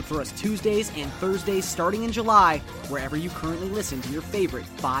 Look for us Tuesdays and Thursdays starting in July, wherever you currently listen to your favorite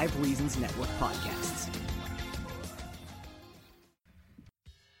 5 Reasons Network podcasts.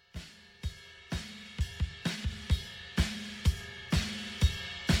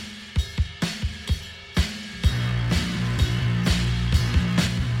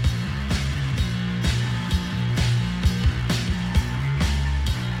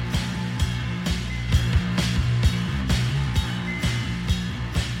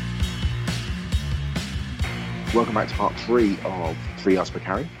 Welcome back to part 3 of 3 yards per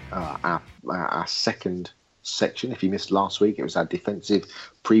carry, our second section. If you missed last week, it was our defensive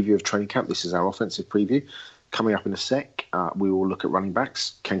preview of training camp. This is our offensive preview. Coming up in a sec, we will look at running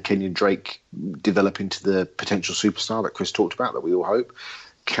backs. Can Kenyon Drake develop into the potential superstar that Chris talked about, that we all hope?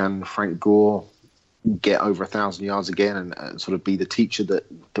 Can Frank Gore get over 1,000 yards again and sort of be the teacher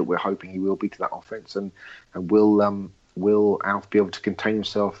that we're hoping he will be to that offense? And will Alf be able to contain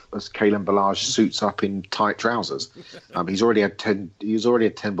himself as Kalen Ballage suits up in tight trousers? He's already had 10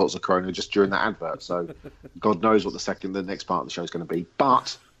 bottles of Corona just during that advert, so God knows what the next part of the show is going to be.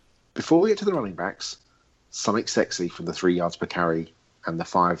 But before we get to the running backs, something sexy from the 3 yards per carry and the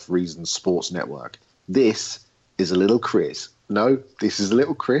 5 Reasons Sports Network. This is a little quiz. No, this is a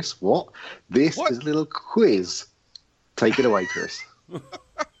little Chris. What? This is a little quiz. Take it away, Chris.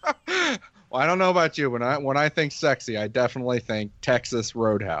 Well, I don't know about you. When I think sexy, I definitely think Texas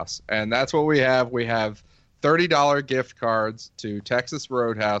Roadhouse. And that's what we have. We have $30 gift cards to Texas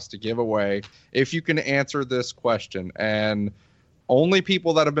Roadhouse to give away if you can answer this question. And only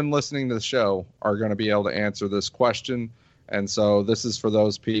people that have been listening to the show are going to be able to answer this question. And so this is for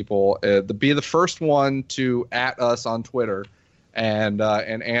those people. Be the first one to @ us on Twitter and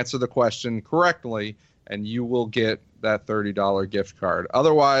answer the question correctly, and you will get that $30 gift card.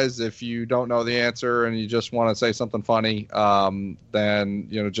 Otherwise, if you don't know the answer and you just want to say something funny, then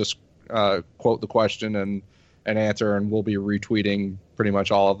just quote the question and answer, and we'll be retweeting pretty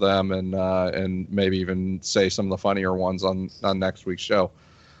much all of them and maybe even say some of the funnier ones on next week's show.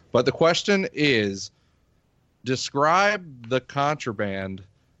 But the question is, describe the contraband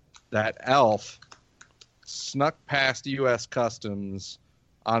that Alf snuck past U.S. Customs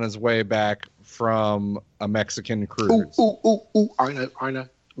on his way back from a Mexican cruise. Ooh. I know.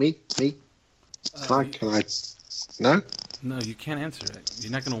 Me? Can I? No? No, you can't answer it.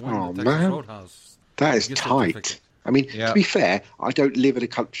 You're not going to win the Texas man. Roadhouse. That is tight. I mean, to be fair, I don't live in a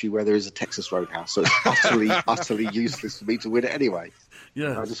country where there is a Texas Roadhouse, so it's utterly useless for me to win it anyway.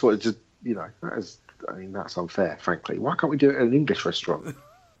 Yeah. I just wanted to, that's unfair, frankly. Why can't we do it at an English restaurant?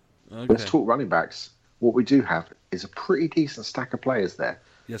 Okay. Let's talk running backs. What we do have is a pretty decent stack of players there.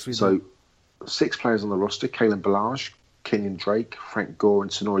 Yes, we do. So 6 players on the roster: Kalen Ballage, Kenyon Drake, Frank Gore,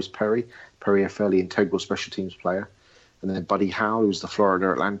 and Sonoris Perry. Perry, a fairly integral special teams player. And then Buddy Howell, who's the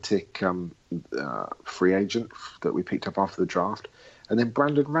Florida Atlantic free agent that we picked up after the draft. And then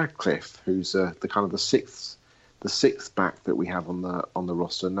Brandon Radcliffe, who's the kind of the sixth back that we have on the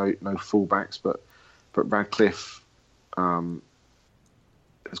roster. No fullbacks, but Radcliffe has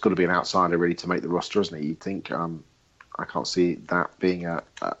got to be an outsider really to make the roster, isn't he? You'd think. I can't see that being a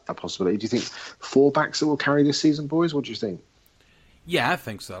possibility. Do you think 4 backs that will carry this season, boys? What do you think? Yeah, I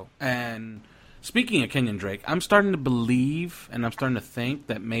think so. And speaking of Kenyon Drake, I'm starting to believe and I'm starting to think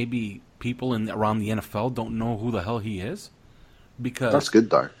that maybe people around the NFL don't know who the hell he is. Because that's good,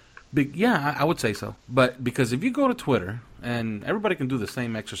 though. Yeah, I would say so. But because if you go to Twitter, and everybody can do the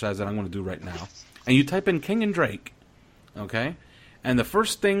same exercise that I'm going to do right now, and you type in Kenyon Drake, okay, and the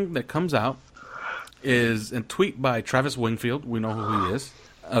first thing that comes out is a tweet by Travis Wingfield. We know who he is.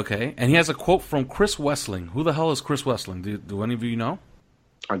 Okay, and he has a quote from Chris Wessling. Who the hell is Chris Wessling? Do any of you know?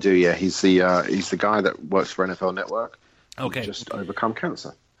 I do, yeah. He's the guy that works for NFL Network. Okay. He's just overcome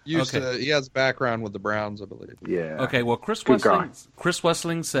cancer. He has background with the Browns, I believe. Yeah. Okay, well, Chris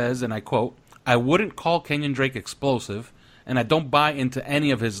Wessling says, and I quote, "I wouldn't call Kenyon Drake explosive, and I don't buy into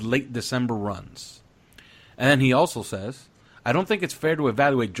any of his late December runs." And then he also says, "I don't think it's fair to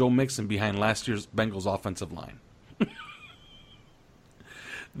evaluate Joe Mixon behind last year's Bengals offensive line."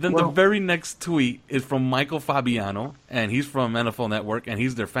 Then the very next tweet is from Michael Fabiano, and he's from NFL Network, and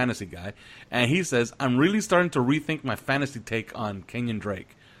he's their fantasy guy. And he says, "I'm really starting to rethink my fantasy take on Kenyon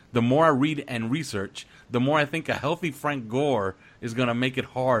Drake. The more I read and research, the more I think a healthy Frank Gore is going to make it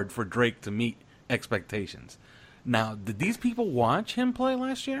hard for Drake to meet expectations." Now, did these people watch him play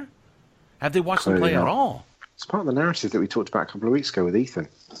last year? Have they watched him play at all? It's part of the narrative that we talked about a couple of weeks ago with Ethan,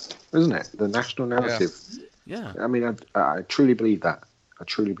 isn't it? The national narrative. Yeah. I mean, I truly believe that.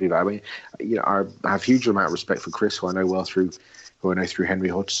 I mean, I have a huge amount of respect for Chris, who I know through Henry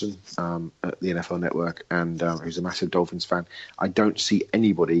Hodgson at the NFL Network, and who's a massive Dolphins fan. I don't see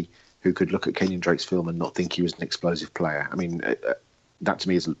anybody who could look at Kenyon Drake's film and not think he was an explosive player. I mean, that to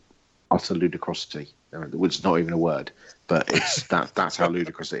me is utter ludicrosity. Which is not even a word, but it's that's how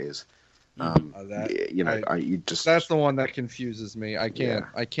ludicrous it is. That's the one that confuses me. I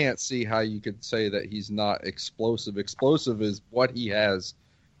can't see how you could say that he's not explosive. Explosive is what he has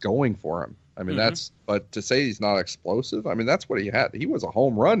going for him. I mean, but to say he's not explosive, I mean, that's what he had. He was a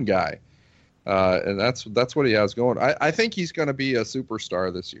home run guy. And that's what he has going. I think he's going to be a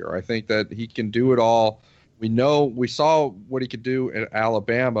superstar this year. I think that he can do it all. We saw what he could do at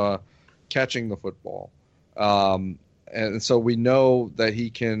Alabama catching the football. And so we know that he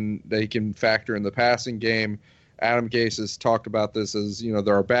can factor in the passing game. Adam Gase has talked about this as,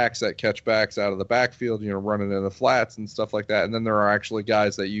 there are backs that catch backs out of the backfield, running in the flats and stuff like that. And then there are actually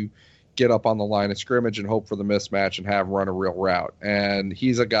guys that you get up on the line of scrimmage and hope for the mismatch and have run a real route. And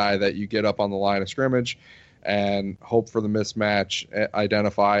he's a guy that you get up on the line of scrimmage and hope for the mismatch,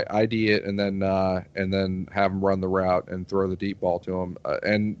 ID it, and then have him run the route and throw the deep ball to him.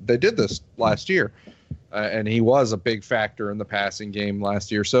 And they did this last year. And he was a big factor in the passing game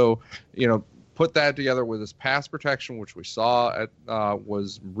last year. So, put that together with his pass protection, which we saw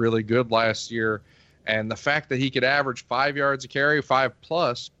was really good last year, and the fact that he could average 5 yards a carry,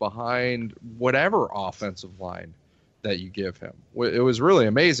 5+ behind whatever offensive line that you give him. It was really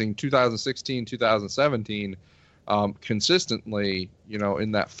amazing. 2016, 2017, consistently,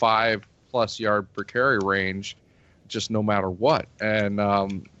 in that 5+ yard per carry range, just no matter what. And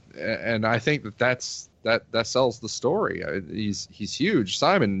And I think that sells the story. He's huge.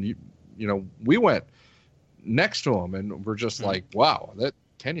 Simon, you know, we went next to him and we're just like, wow, that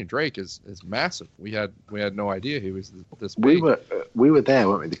Kenyon Drake is massive. We had no idea he was this big. We were there,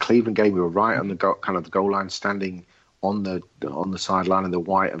 weren't we? The Cleveland game, we were right on the goal line, standing on the sideline, and the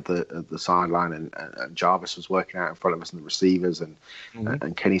white of the sideline, and Jarvis was working out in front of us, and the receivers, and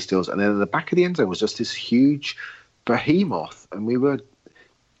Kenny Stills, and then at the back of the end zone was just this huge behemoth, and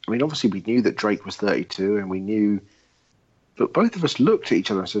obviously we knew that Drake was 32, and we knew, but both of us looked at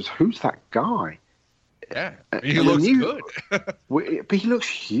each other and said, "Who's that guy?" Yeah, he looks good. But he looks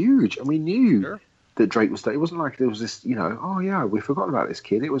huge, and we knew that Drake was there. It wasn't like there was this, you know, oh yeah, we forgot about this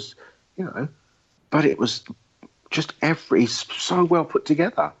kid. It was, you know, but it was just he's so well put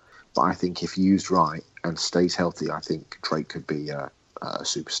together. But I think if used right and stays healthy, I think Drake could be a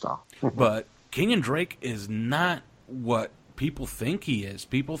superstar. But Kenyon Drake is not what people think he is.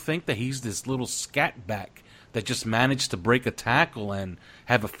 People think that he's this little scat back that just managed to break a tackle and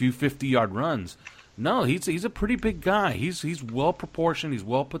have a few 50-yard runs. No, he's a pretty big guy. He's well proportioned. He's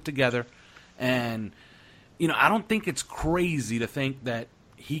well put together, and you know, I don't think it's crazy to think that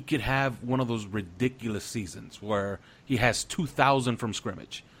he could have one of those ridiculous seasons where he has 2,000 from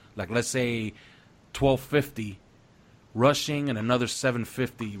scrimmage, like let's say 1,250 rushing and another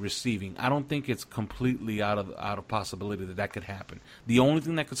 750 receiving. I don't think it's completely out of possibility that could happen. The only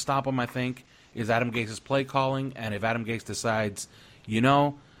thing that could stop him, I think, is Adam Gase's play calling, and if Adam Gase decides, you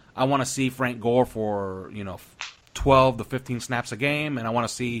know, I want to see Frank Gore for, you know, 12 to 15 snaps a game, and I want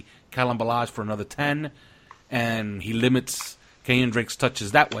to see Kalen Ballage for another 10, and he limits Kenyon Drake's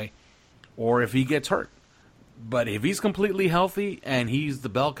touches that way, or if he gets hurt. But if he's completely healthy and he's the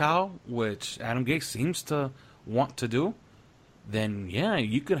bell cow, which Adam Gase seems to want to do, then yeah,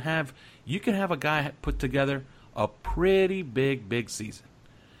 you could have a guy put together a pretty big season.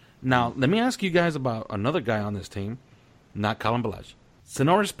 Now, let me ask you guys about another guy on this team, not Kalen Ballage.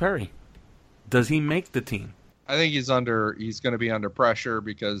 Senorise Perry, does he make the team? I think he's going to be under pressure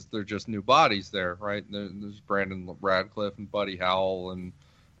because they're just new bodies there, right? There's Brandon Radcliffe and Buddy Howell, and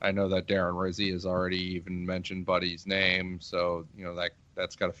I know that Darren Rizzi has already even mentioned Buddy's name, so you know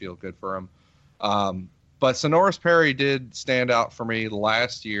that's got to feel good for him. But Senorise Perry did stand out for me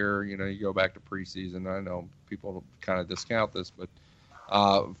last year. You know, you go back to preseason. I know people kind of discount this, but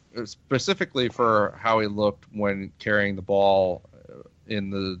specifically for how he looked when carrying the ball in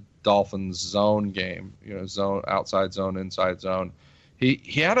the Dolphins zone game, you know, zone, outside zone, inside zone. He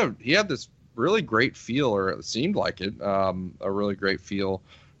had this really great feel, or it seemed like it, a really great feel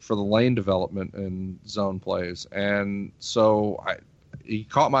for the lane development and zone plays. And so he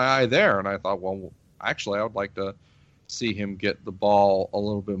caught my eye there, and I thought, well, actually, I would like to see him get the ball a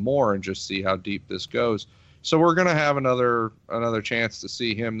little bit more and just see how deep this goes. So we're going to have another chance to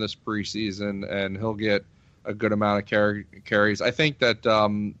see him this preseason, and he'll get a good amount of carries. I think that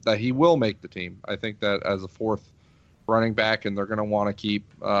that he will make the team. I think that as a fourth running back, and they're going to want to keep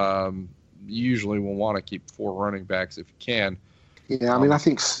usually will want to keep 4 running backs if you can. Yeah, I mean, I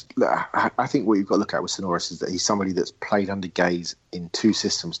think what you've got to look at with Senorise is that he's somebody that's played under Gaze in 2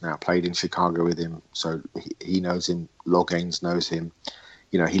 systems now. Played in Chicago with him, so he knows him. Log Gaines knows him.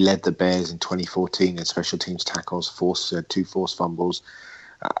 You know, he led the Bears in 2014 in special teams tackles, 2 forced fumbles.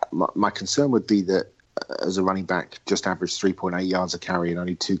 My concern would be that as a running back, just averaged 3.8 yards a carry and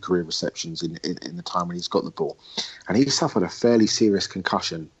only 2 career receptions in the time when he's got the ball. And he suffered a fairly serious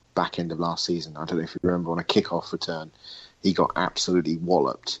concussion back end of last season. I don't know if you remember, on a kickoff return, he got absolutely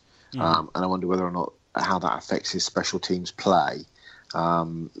walloped. And I wonder whether or not how that affects his special teams play.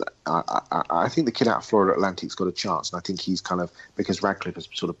 I think the kid out of Florida Atlantic's got a chance, and I think he's kind of, because Radcliffe has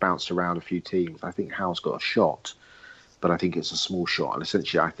sort of bounced around a few teams, I think Howell's got a shot, but I think it's a small shot. And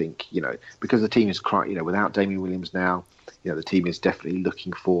essentially, I think, you know, because the team is quite, you know, without Damian Williams now, you know, the team is definitely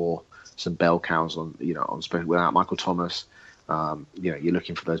looking for some bell cows on, you know, on special. Without Michael Thomas, you know, you're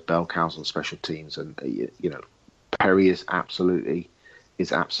looking for those bell cows on special teams, and you know, Perry is absolutely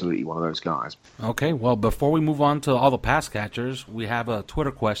one of those guys. Okay, well, before we move on to all the pass catchers, we have a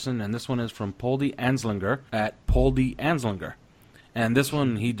Twitter question, and this one is from Poldy Anslinger at Poldy Anslinger. And this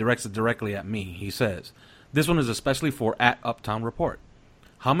one, he directs it directly at me. He says, this one is especially for at Uptown Report.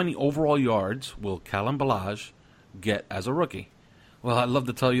 How many overall yards will Kalen Ballage get as a rookie? Well, I'd love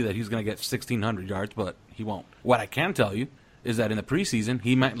to tell you that he's going to get 1,600 yards, but he won't. What I can tell you is that in the preseason,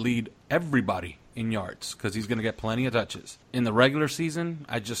 he might lead everybody in yards because he's going to get plenty of touches. In the regular season,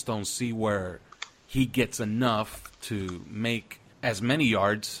 I just don't see where he gets enough to make as many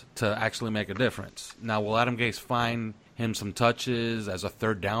yards to actually make a difference. Now, will Adam Gase find him some touches as a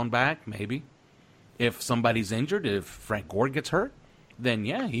third down back? Maybe. If somebody's injured, if Frank Gore gets hurt, then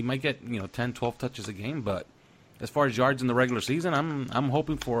yeah, he might get 10, 12 touches a game. But as far as yards in the regular season, I'm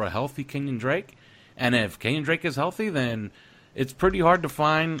hoping for a healthy Kenyon Drake. And if Kenyon Drake is healthy, then it's pretty hard to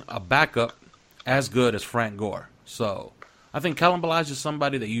find a backup as good as Frank Gore. So I think Kalen Ballage is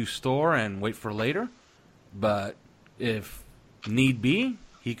somebody that you store and wait for later. But if need be,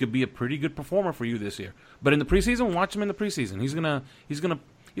 he could be a pretty good performer for you this year. But in the preseason, watch him in the preseason. He's gonna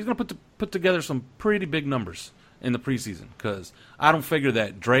put together some pretty big numbers in the preseason, because I don't figure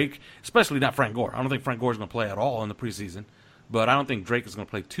that Drake, especially not Frank Gore. I don't think Frank Gore is going to play at all in the preseason, but I don't think Drake is going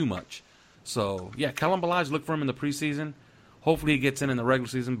to play too much. So, yeah, Kalen Ballage, look for him in the preseason. Hopefully he gets in the regular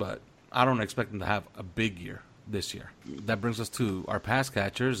season, but I don't expect him to have a big year this year. That brings us to our pass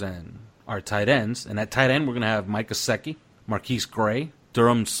catchers and our tight ends. And at tight end, we're going to have Mike Gesicki, Marquise Gray,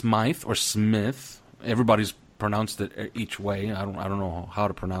 Durham Smythe or Smith. Everybody's pronounced it each way. I don't know how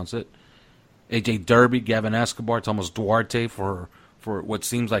to pronounce it. AJ Derby, Gavin Escobar, Thomas Duarte for what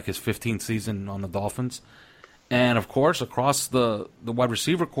seems like his 15th season on the Dolphins. And, of course, across the wide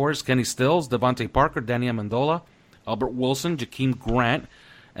receiver corps, Kenny Stills, Devontae Parker, Danny Amendola, Albert Wilson, Jakeem Grant,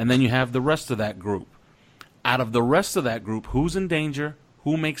 and then you have the rest of that group. Out of the rest of that group, who's in danger,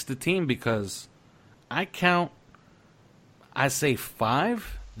 who makes the team? Because I say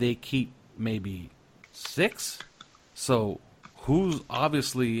 5, they keep maybe 6. So who's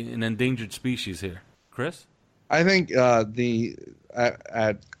obviously an endangered species here? Chris? I think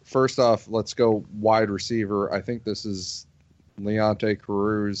at first off, let's go wide receiver. I think this is Leonte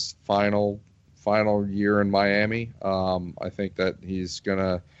Carrer's final year in Miami. I think that he's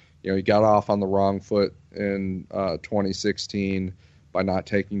gonna, he got off on the wrong foot in 2016 by not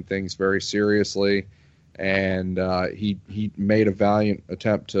taking things very seriously, and he made a valiant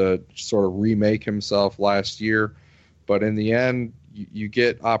attempt to sort of remake himself last year, but in the end, you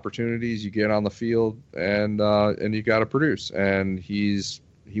get opportunities, you get on the field, and you got to produce. And he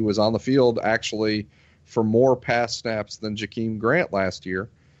was on the field actually for more pass snaps than Jakeem Grant last year,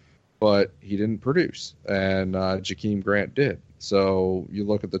 but he didn't produce, and Jakeem Grant did. So you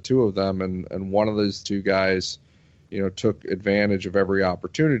look at the two of them, and one of those two guys, took advantage of every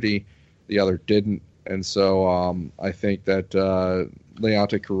opportunity, the other didn't. And so I think that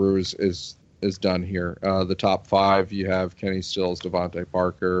Leonte Carrer is done here. The top 5, you have Kenny Stills, Devontae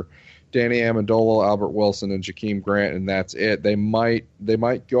Parker, Danny Amendola, Albert Wilson, and Jakeem Grant, and that's it. They might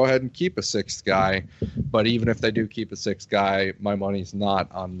go ahead and keep a 6th guy, but even if they do keep a 6th guy, my money's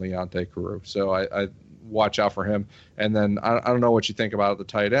not on Leonte Carrer. So I watch out for him. And then I don't know what you think about the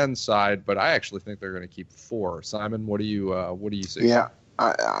tight end side, but I actually think they're going to keep 4. Simon, what do you see? Yeah.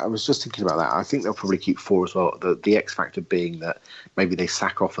 I was just thinking about that. I think they'll probably keep 4 as well. The X factor being that maybe they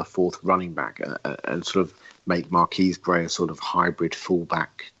sack off a 4th running back and sort of make Marquise Gray a sort of hybrid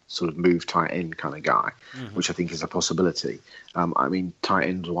fullback, sort of move tight end kind of guy, which I think is a possibility. I mean, tight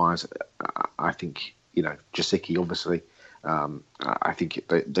end wise, I think Gesicki obviously. I think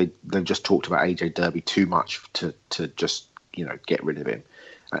they've just talked about AJ Derby too much to just get rid of him,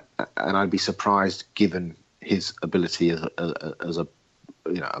 and I'd be surprised given his ability as a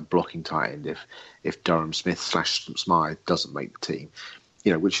blocking tight end if Durham Smith / Smythe doesn't make the team,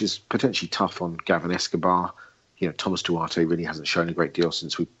 which is potentially tough on Gavin Escobar. Thomas Duarte really hasn't shown a great deal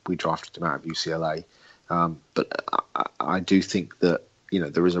since we drafted him out of UCLA. But I do think that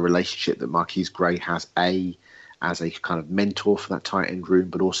there is a relationship that Marquise Gray has as a kind of mentor for that tight end room,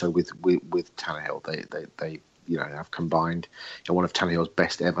 but also with Tannehill. They have combined. One of Tannehill's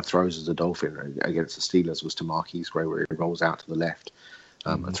best ever throws as a Dolphin against the Steelers was to Marquise Gray, where he rolls out to the left.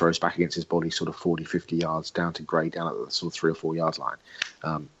 And throws back against his body sort of 40, 50 yards down to Gray down at the sort of 3 or 4 yard line.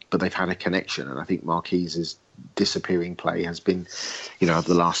 But they've had a connection, and I think Marquise's disappearing play has been, over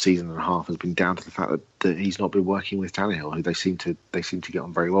the last season and a half, has been down to the fact that he's not been working with Tannehill, who they seem to get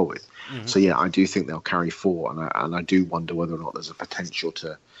on very well with. So yeah, I do think they'll carry 4, and I do wonder whether or not there's a potential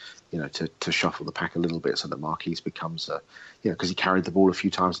to shuffle the pack a little bit so that Marquise becomes because he carried the ball a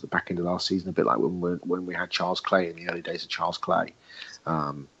few times at the back end of last season, a bit like when we had Charles Clay in the early days of Charles Clay.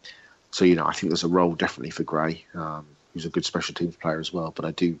 So I think there's a role definitely for Gray, who's a good special teams player as well. But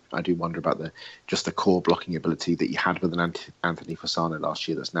I do wonder about the core blocking ability that you had with an Anthony Fasano last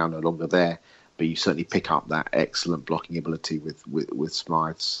year that's now no longer there. But you certainly pick up that excellent blocking ability with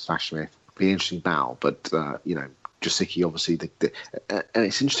Smythe / Smith. Be an interesting battle, but Gesicki, obviously, and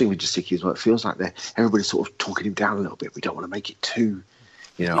it's interesting with Gesicki as well. It feels like everybody's sort of talking him down a little bit. We don't want to make it too,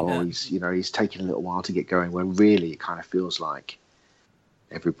 or he's taking a little while to get going. When really, it kind of feels like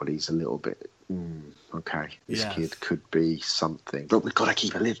everybody's a little bit, okay, this kid could be something, but we've got to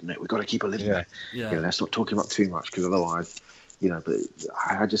keep a lid on it. We've got to keep a lid on it. Yeah. Let's not talk him up too much, because otherwise, but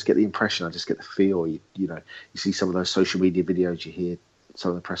I just get the impression, I just get the feel. You see some of those social media videos, you hear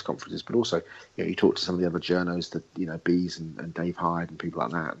some of the press conferences, but also, you talk to some of the other journos, that Bees and Dave Hyde and people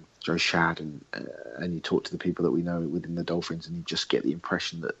like that, and Joe Shad, and you talk to the people that we know within the Dolphins, and you just get the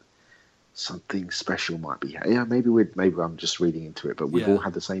impression that something special might be. Yeah, maybe I'm just reading into it, but we've all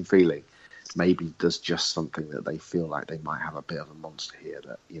had the same feeling. Maybe there's just something that they feel like they might have a bit of a monster here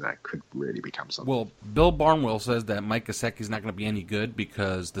that could really become something. Well, Bill Barnwell says that Mike Gesicki's not going to be any good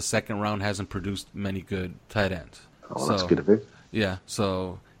because the second round hasn't produced many good tight ends. Oh, that's good of him. Yeah,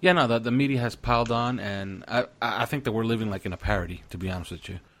 so the media has piled on, and I think that we're living like in a parody, to be honest with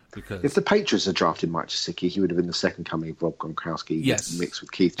you. Because if the Patriots had drafted Mike Gesicki, he would have been the second coming of Rob Gronkowski, mixed with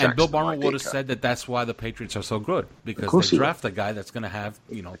Keith Jackson. And Bill Barnwell would have said that that's why the Patriots are so good, because they draft a guy that's going to have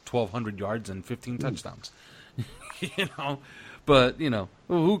 1,200 yards and 15 touchdowns. But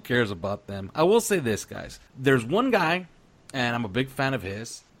who cares about them? I will say this, guys. There's one guy, and I'm a big fan of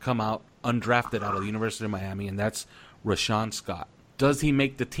his, come out undrafted out of the University of Miami, and that's Rashawn Scott. Does he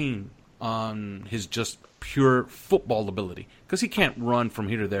make the team on his just pure football ability? Because he can't run from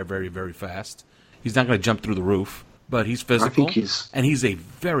here to there very, very fast. He's not going to jump through the roof, but he's physical, and he's a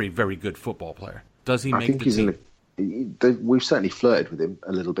very, very good football player. Does he make the team? We've certainly flirted with him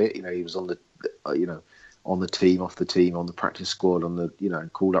a little bit. He was on the, on the team, off the team, on the practice squad, on the,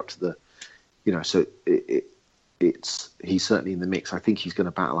 called up to the, so he's certainly in the mix. I think he's going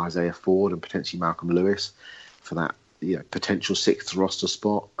to battle Isaiah Ford and potentially Malcolm Lewis for that potential sixth roster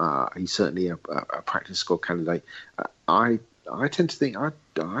spot. He's certainly a practice squad candidate. I tend to think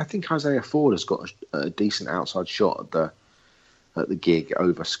I think Isaiah Ford has got a decent outside shot at the gig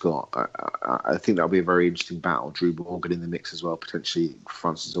over Scott. I think that'll be a very interesting battle. Drew Morgan in the mix as well, potentially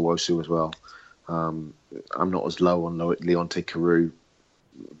Francis Owosu as well. I'm not as low on Leonte Carew,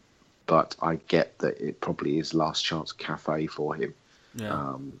 but I get that it probably is last chance cafe for him.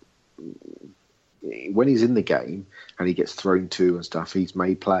 Yeah. When he's in the game and he gets thrown to and stuff, he's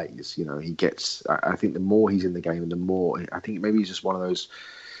made plays. He gets. I think the more he's in the game, and the more I think maybe he's just one of those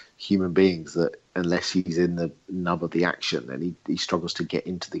human beings that unless he's in the nub of the action, then he struggles to get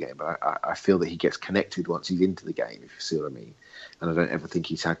into the game. But I feel that he gets connected once he's into the game, if you see what I mean. And I don't ever think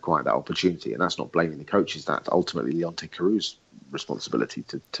he's had quite that opportunity. And that's not blaming the coaches. That's ultimately Leonte Carew's responsibility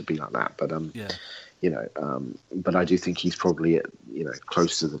to be like that. But but I do think he's probably at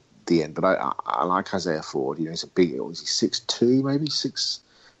close to the end. But I like Isaiah Ford. He's a big. Is he 6'2", maybe 6?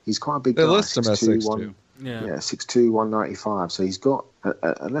 He's quite a big guy. They list him as 6'2". Yeah, 6'2", 195. So he's got,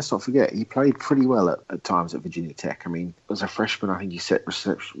 and let's not forget, he played pretty well at times at Virginia Tech. I mean, as a freshman, I think he set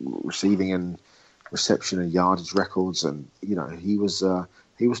receiving and reception and yardage records, and he was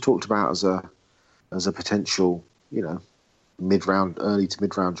talked about as a potential, mid-round, early to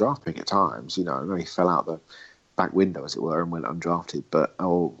mid-round draft pick at times. I know he fell out the back window, as it were, and went undrafted. But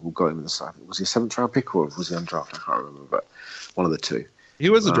we'll go him in the side. Was he a 7th round pick or was he undrafted? I can't remember, but one of the two. He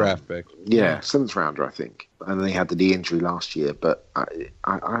was a draft pick. Yeah, 7th rounder, I think. And then he had the knee injury last year. But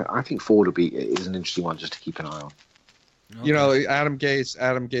I think Ford is an interesting one just to keep an eye on. Okay. Adam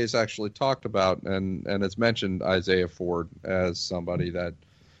Gase actually talked about and has mentioned Isaiah Ford as somebody that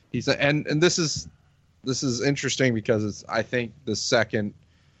he's and this is interesting because it's I think the second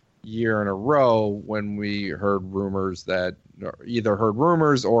year in a row when we heard rumors that either heard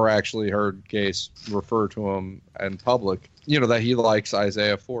rumors or actually heard Gase refer to him in public, that he likes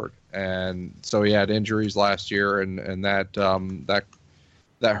Isaiah Ford. And so he had injuries last year and that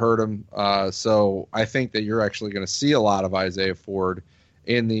hurt him. So I think that you're actually going to see a lot of Isaiah Ford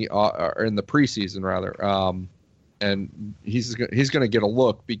in the preseason rather. And he's going to get a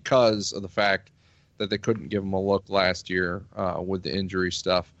look because of the fact that they couldn't give him a look last year with the injury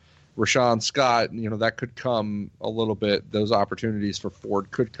stuff. Rashawn Scott, that could come a little bit. Those opportunities for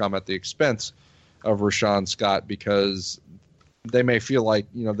Ford could come at the expense of Rashawn Scott because they may feel like,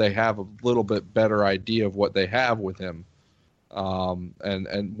 they have a little bit better idea of what they have with him.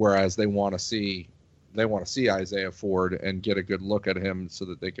 And whereas they want to see Isaiah Ford and get a good look at him so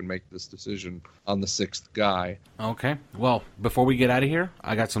that they can make this decision on the 6th guy. Okay. Well, before we get out of here,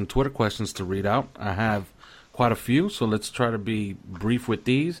 I got some Twitter questions to read out. I have quite a few, so let's try to be brief with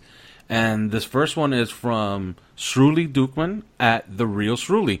these. And this first one is from Shruli Dukman at The Real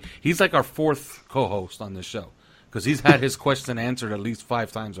Shruli. He's like our 4th co-host on this show because he's had his question answered at least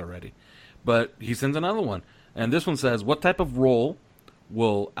 5 times already. But he sends another one. And this one says, what type of role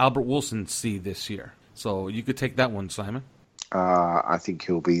will Albert Wilson see this year? So you could take that one, Simon. I think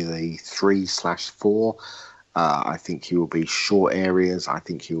he'll be the 3/4. I think he will be short areas. I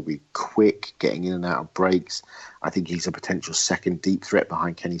think he will be quick, getting in and out of breaks. I think he's a potential second deep threat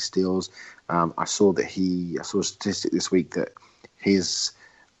behind Kenny Stills. I saw a statistic this week that his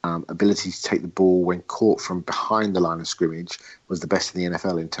ability to take the ball when caught from behind the line of scrimmage was the best in the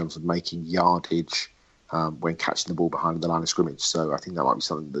NFL in terms of making yardage when catching the ball behind the line of scrimmage. So I think that might be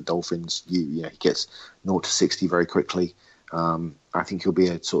something the Dolphins, he gets 0 to 60 very quickly. I think he'll be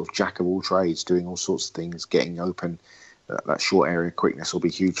a sort of jack of all trades, doing all sorts of things, getting open. That short area quickness will be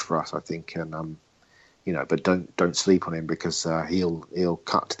huge for us, I think. And but don't sleep on him, because he'll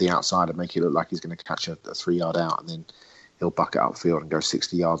cut to the outside and make it look like he's going to catch a 3-yard out, and then he'll bucket upfield and go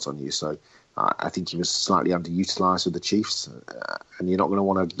 60 yards on you. So I think he was slightly underutilized with the Chiefs, and you're not going to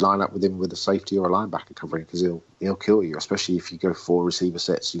want to line up with him with a safety or a linebacker covering, because he'll kill you, especially if you go 4 receiver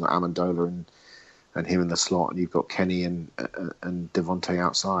sets. You've got Amendola and him in the slot, and you've got Kenny and Devontae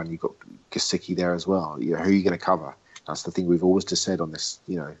outside, and you've got Gesicki there as well. Who are you going to cover? That's the thing we've always just said on this,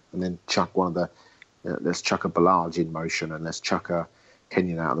 and then chuck one of the, let's chuck a Ballage in motion, and let's chuck a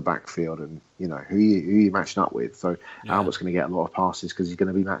Kenyon out of the backfield, and who you matching up with. So Albert's going to get a lot of passes because he's going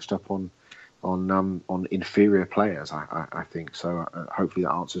to be matched up on inferior players, I think. So hopefully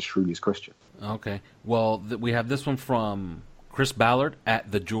that answers Shrewley's question. Okay. Well, we have this one from Chris Ballard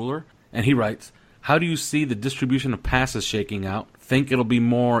at The Jeweler, and he writes, how do you see the distribution of passes shaking out? Think it'll be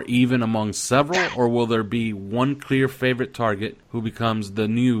more even among several, or will there be one clear favorite target who becomes the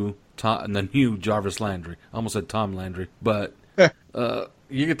new Jarvis Landry? I almost said Tom Landry, but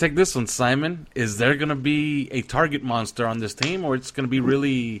you can take this one, Simon. Is there going to be a target monster on this team, or it's going to be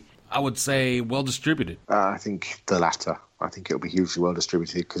really, I would say, well distributed? I think the latter. I think it'll be hugely well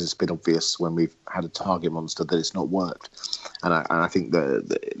distributed, because it's been obvious when we've had a target monster that it's not worked. And I think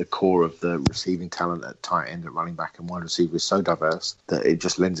the core of the receiving talent at tight end, at running back and wide receiver is so diverse that it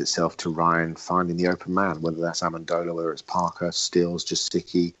just lends itself to Ryan finding the open man, whether that's Amendola, whether it's Parker, Stills,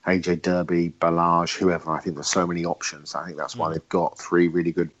 Gesicki, AJ Derby, Ballage, whoever. I think there's so many options. I think that's why they've got 3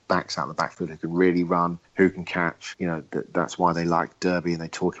 really good backs out of the backfield who can really run, who can catch. That's why they like Derby and they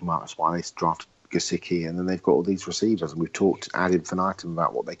talk him up. That's why they drafted Gesicki, and then they've got all these receivers, and we've talked ad infinitum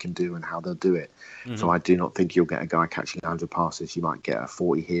about what they can do and how they'll do it. Mm-hmm. So I do not think you'll get a guy catching 100 passes. You might get a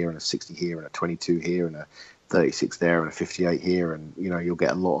 40 here and a 60 here and a 22 here and a 36 there and a 58 here, and you'll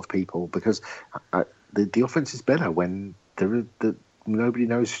get a lot of people, because the offense is better when nobody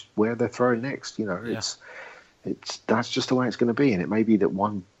knows where they're throwing next. That's just the way it's going to be, and it may be that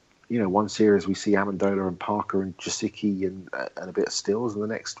one series we see Amendola and Parker and Gesicki and a bit of Stills, and the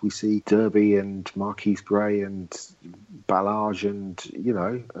next we see Derby and Marquise Gray and Ballage and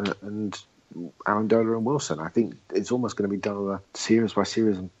Amendola and Wilson. I think it's almost going to be done on a series by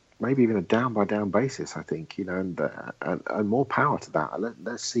series and maybe even a down by down basis. I think and more power to that.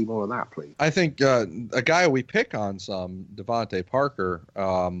 Let's see more of that, please. I think a guy we pick on some, Devontae Parker.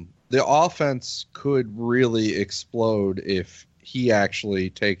 The offense could really explode if he actually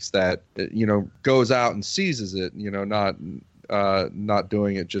takes that, goes out and seizes it, not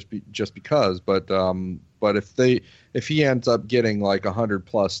doing it just because, but if he ends up getting like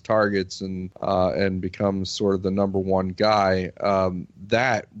 100+ targets and becomes sort of the number one guy,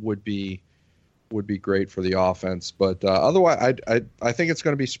 that would be great for the offense. But otherwise, I think it's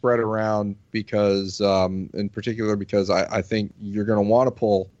going to be spread around because, in particular, because I think you're going to want to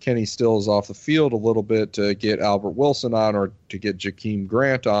pull Kenny Stills off the field a little bit to get Albert Wilson on, or to get Jakeem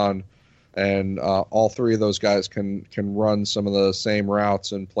Grant on, and all 3 of those guys can run some of the same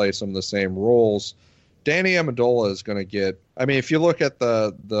routes and play some of the same roles. Danny Amendola is going to get. I mean, if you look at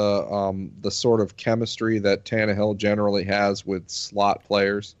the sort of chemistry that Tannehill generally has with slot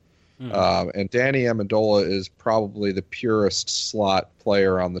players. And Danny Amendola is probably the purest slot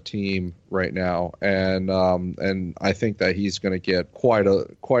player on the team right now, and I think that he's going to get quite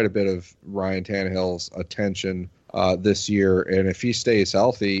a bit of Ryan Tannehill's attention this year. And if he stays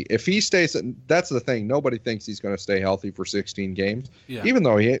healthy, that's the thing. Nobody thinks he's going to stay healthy for 16 games. Yeah. Even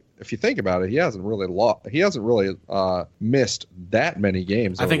though if you think about it, he hasn't really missed that many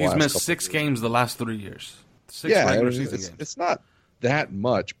games. I think he's missed 6 games the last 3 years. 6 regular season games. It's not that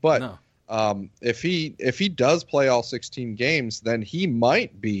much, but no. If he does play all 16 games, then he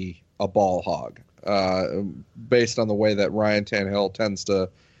might be a ball hog, based on the way that Ryan Tannehill tends to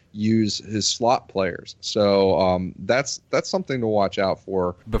use his slot players. So that's something to watch out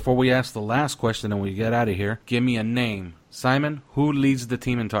for. Before we ask the last question and we get out of here, give me a name. Simon, who leads the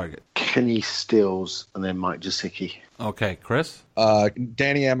team in target? Kenny Stills and then Mike Gesicki. Okay, Chris?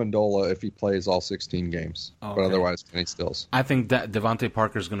 Danny Amendola if he plays all 16 games. Okay. But otherwise, Kenny Stills. I think that Devontae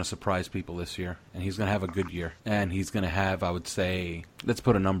Parker is going to surprise people this year, and he's going to have a good year. And he's going to have, I would say, let's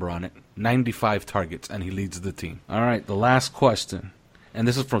put a number on it, 95 targets, and he leads the team. All right, the last question. And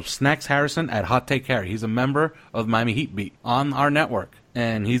this is from Snacks Harrison at Hot Take Harry. He's a member of Miami Heat Beat on our network,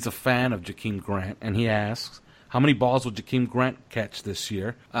 and he's a fan of Jakeem Grant. And he asks, How many balls will Jakeem Grant catch this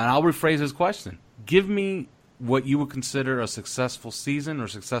year? And I'll rephrase his question. Give me what you would consider a successful season or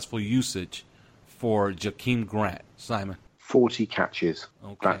successful usage for Jakeem Grant, Simon. 40 catches.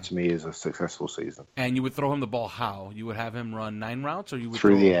 Okay. That to me is a successful season. And you would throw him the ball how? You would have him run 9 routes, or you would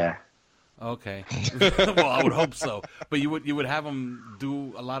through the air? Okay. Well, I would hope so. But you would have him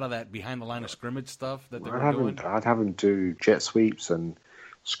do a lot of that behind the line of scrimmage stuff that they were doing? I'd have him do jet sweeps and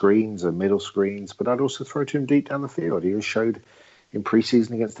screens and middle screens, but I'd also throw to him deep down the field. He showed in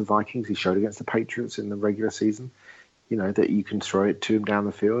preseason against the Vikings, he showed against the Patriots in the regular season, that you can throw it to him down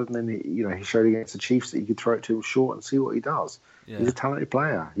the field. And then, he showed against the Chiefs that you could throw it to him short and see what he does. Yeah. He's a talented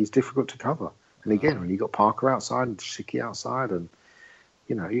player. He's difficult to cover. And again, when you've got Parker outside and Shicky outside and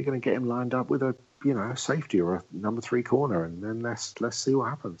you're going to get him lined up with a, safety or a number 3 corner, and then let's see what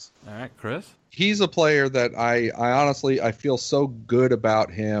happens. All right, Chris? He's a player that I honestly feel so good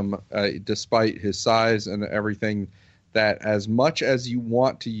about him, despite his size and everything, that as much as you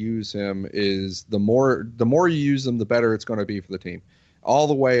want to use him is the more you use him, the better it's going to be for the team. All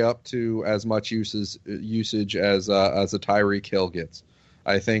the way up to as much usage as a Tyreek Hill gets.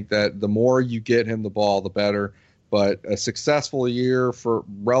 I think that the more you get him the ball, the better. But a successful year for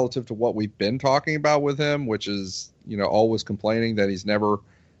relative to what we've been talking about with him, which is, always complaining that he's never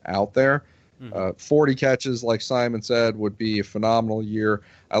out there. 40 catches, like Simon said, would be a phenomenal year.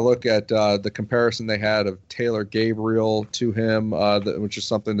 I look at the comparison they had of Taylor Gabriel to him, which is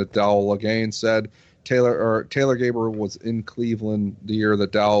something that Dowell Lagaine said. Taylor Gabriel was in Cleveland the year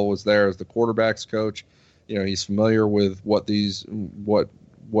that Dowell was there as the quarterback's coach. He's familiar with what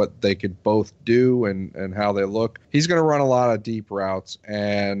they could both do and how they look. He's going to run a lot of deep routes,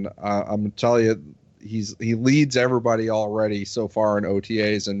 and I'm going to tell you, he leads everybody already so far in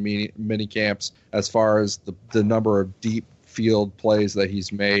OTAs and mini camps as far as the number of deep field plays that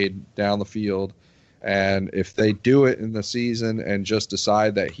he's made down the field. And if they do it in the season and just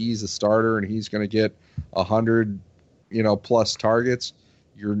decide that he's a starter and he's going to get 100, plus targets,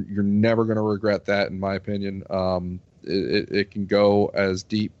 you're never going to regret that, in my opinion. It can go as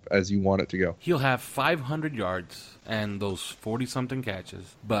deep as you want it to go. He'll have 500 yards and those 40-something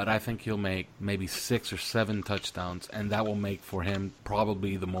catches, but I think he'll make maybe 6 or 7 touchdowns, and that will make for him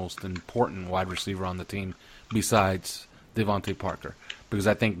probably the most important wide receiver on the team besides Devontae Parker, because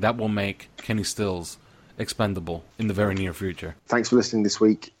I think that will make Kenny Stills expendable in the very near future. Thanks for listening this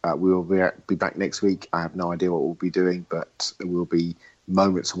week. We will be back next week. I have no idea what we'll be doing, but we'll be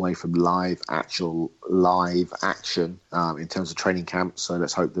moments away from live action in terms of training camp. So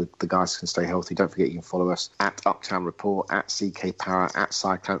let's hope that the guys can stay healthy. Don't forget you can follow us at Uptown Report, at CK Power, at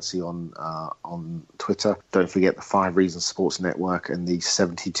Cy Clancy on Twitter. Don't forget the 5 Reasons Sports Network and the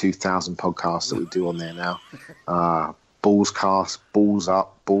 72,000 podcasts that we do on there now. Balls cast, balls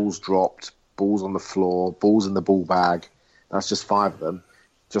up, balls dropped, balls on the floor, balls in the ball bag. That's just 5 of them,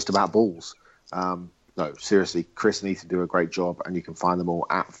 just about balls. No, seriously, Chris needs to do a great job, and you can find them all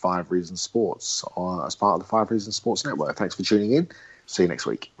at 5 Reasons Sports as part of the 5 Reasons Sports Network. Thanks for tuning in. See you next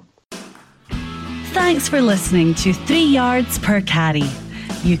week. Thanks for listening to 3 Yards Per Carry.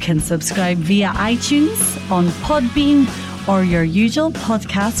 You can subscribe via iTunes, on Podbean, or your usual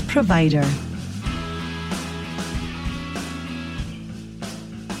podcast provider.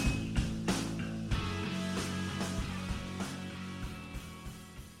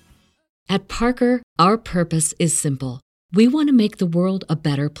 At Parker, our purpose is simple. We want to make the world a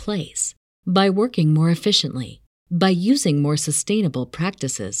better place by working more efficiently, by using more sustainable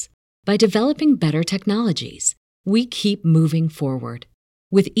practices, by developing better technologies. We keep moving forward.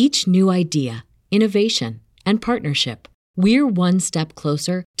 With each new idea, innovation, and partnership, we're one step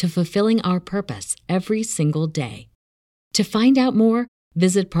closer to fulfilling our purpose every single day. To find out more,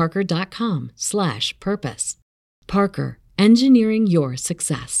 visit parker.com/purpose. Parker, engineering your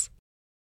success.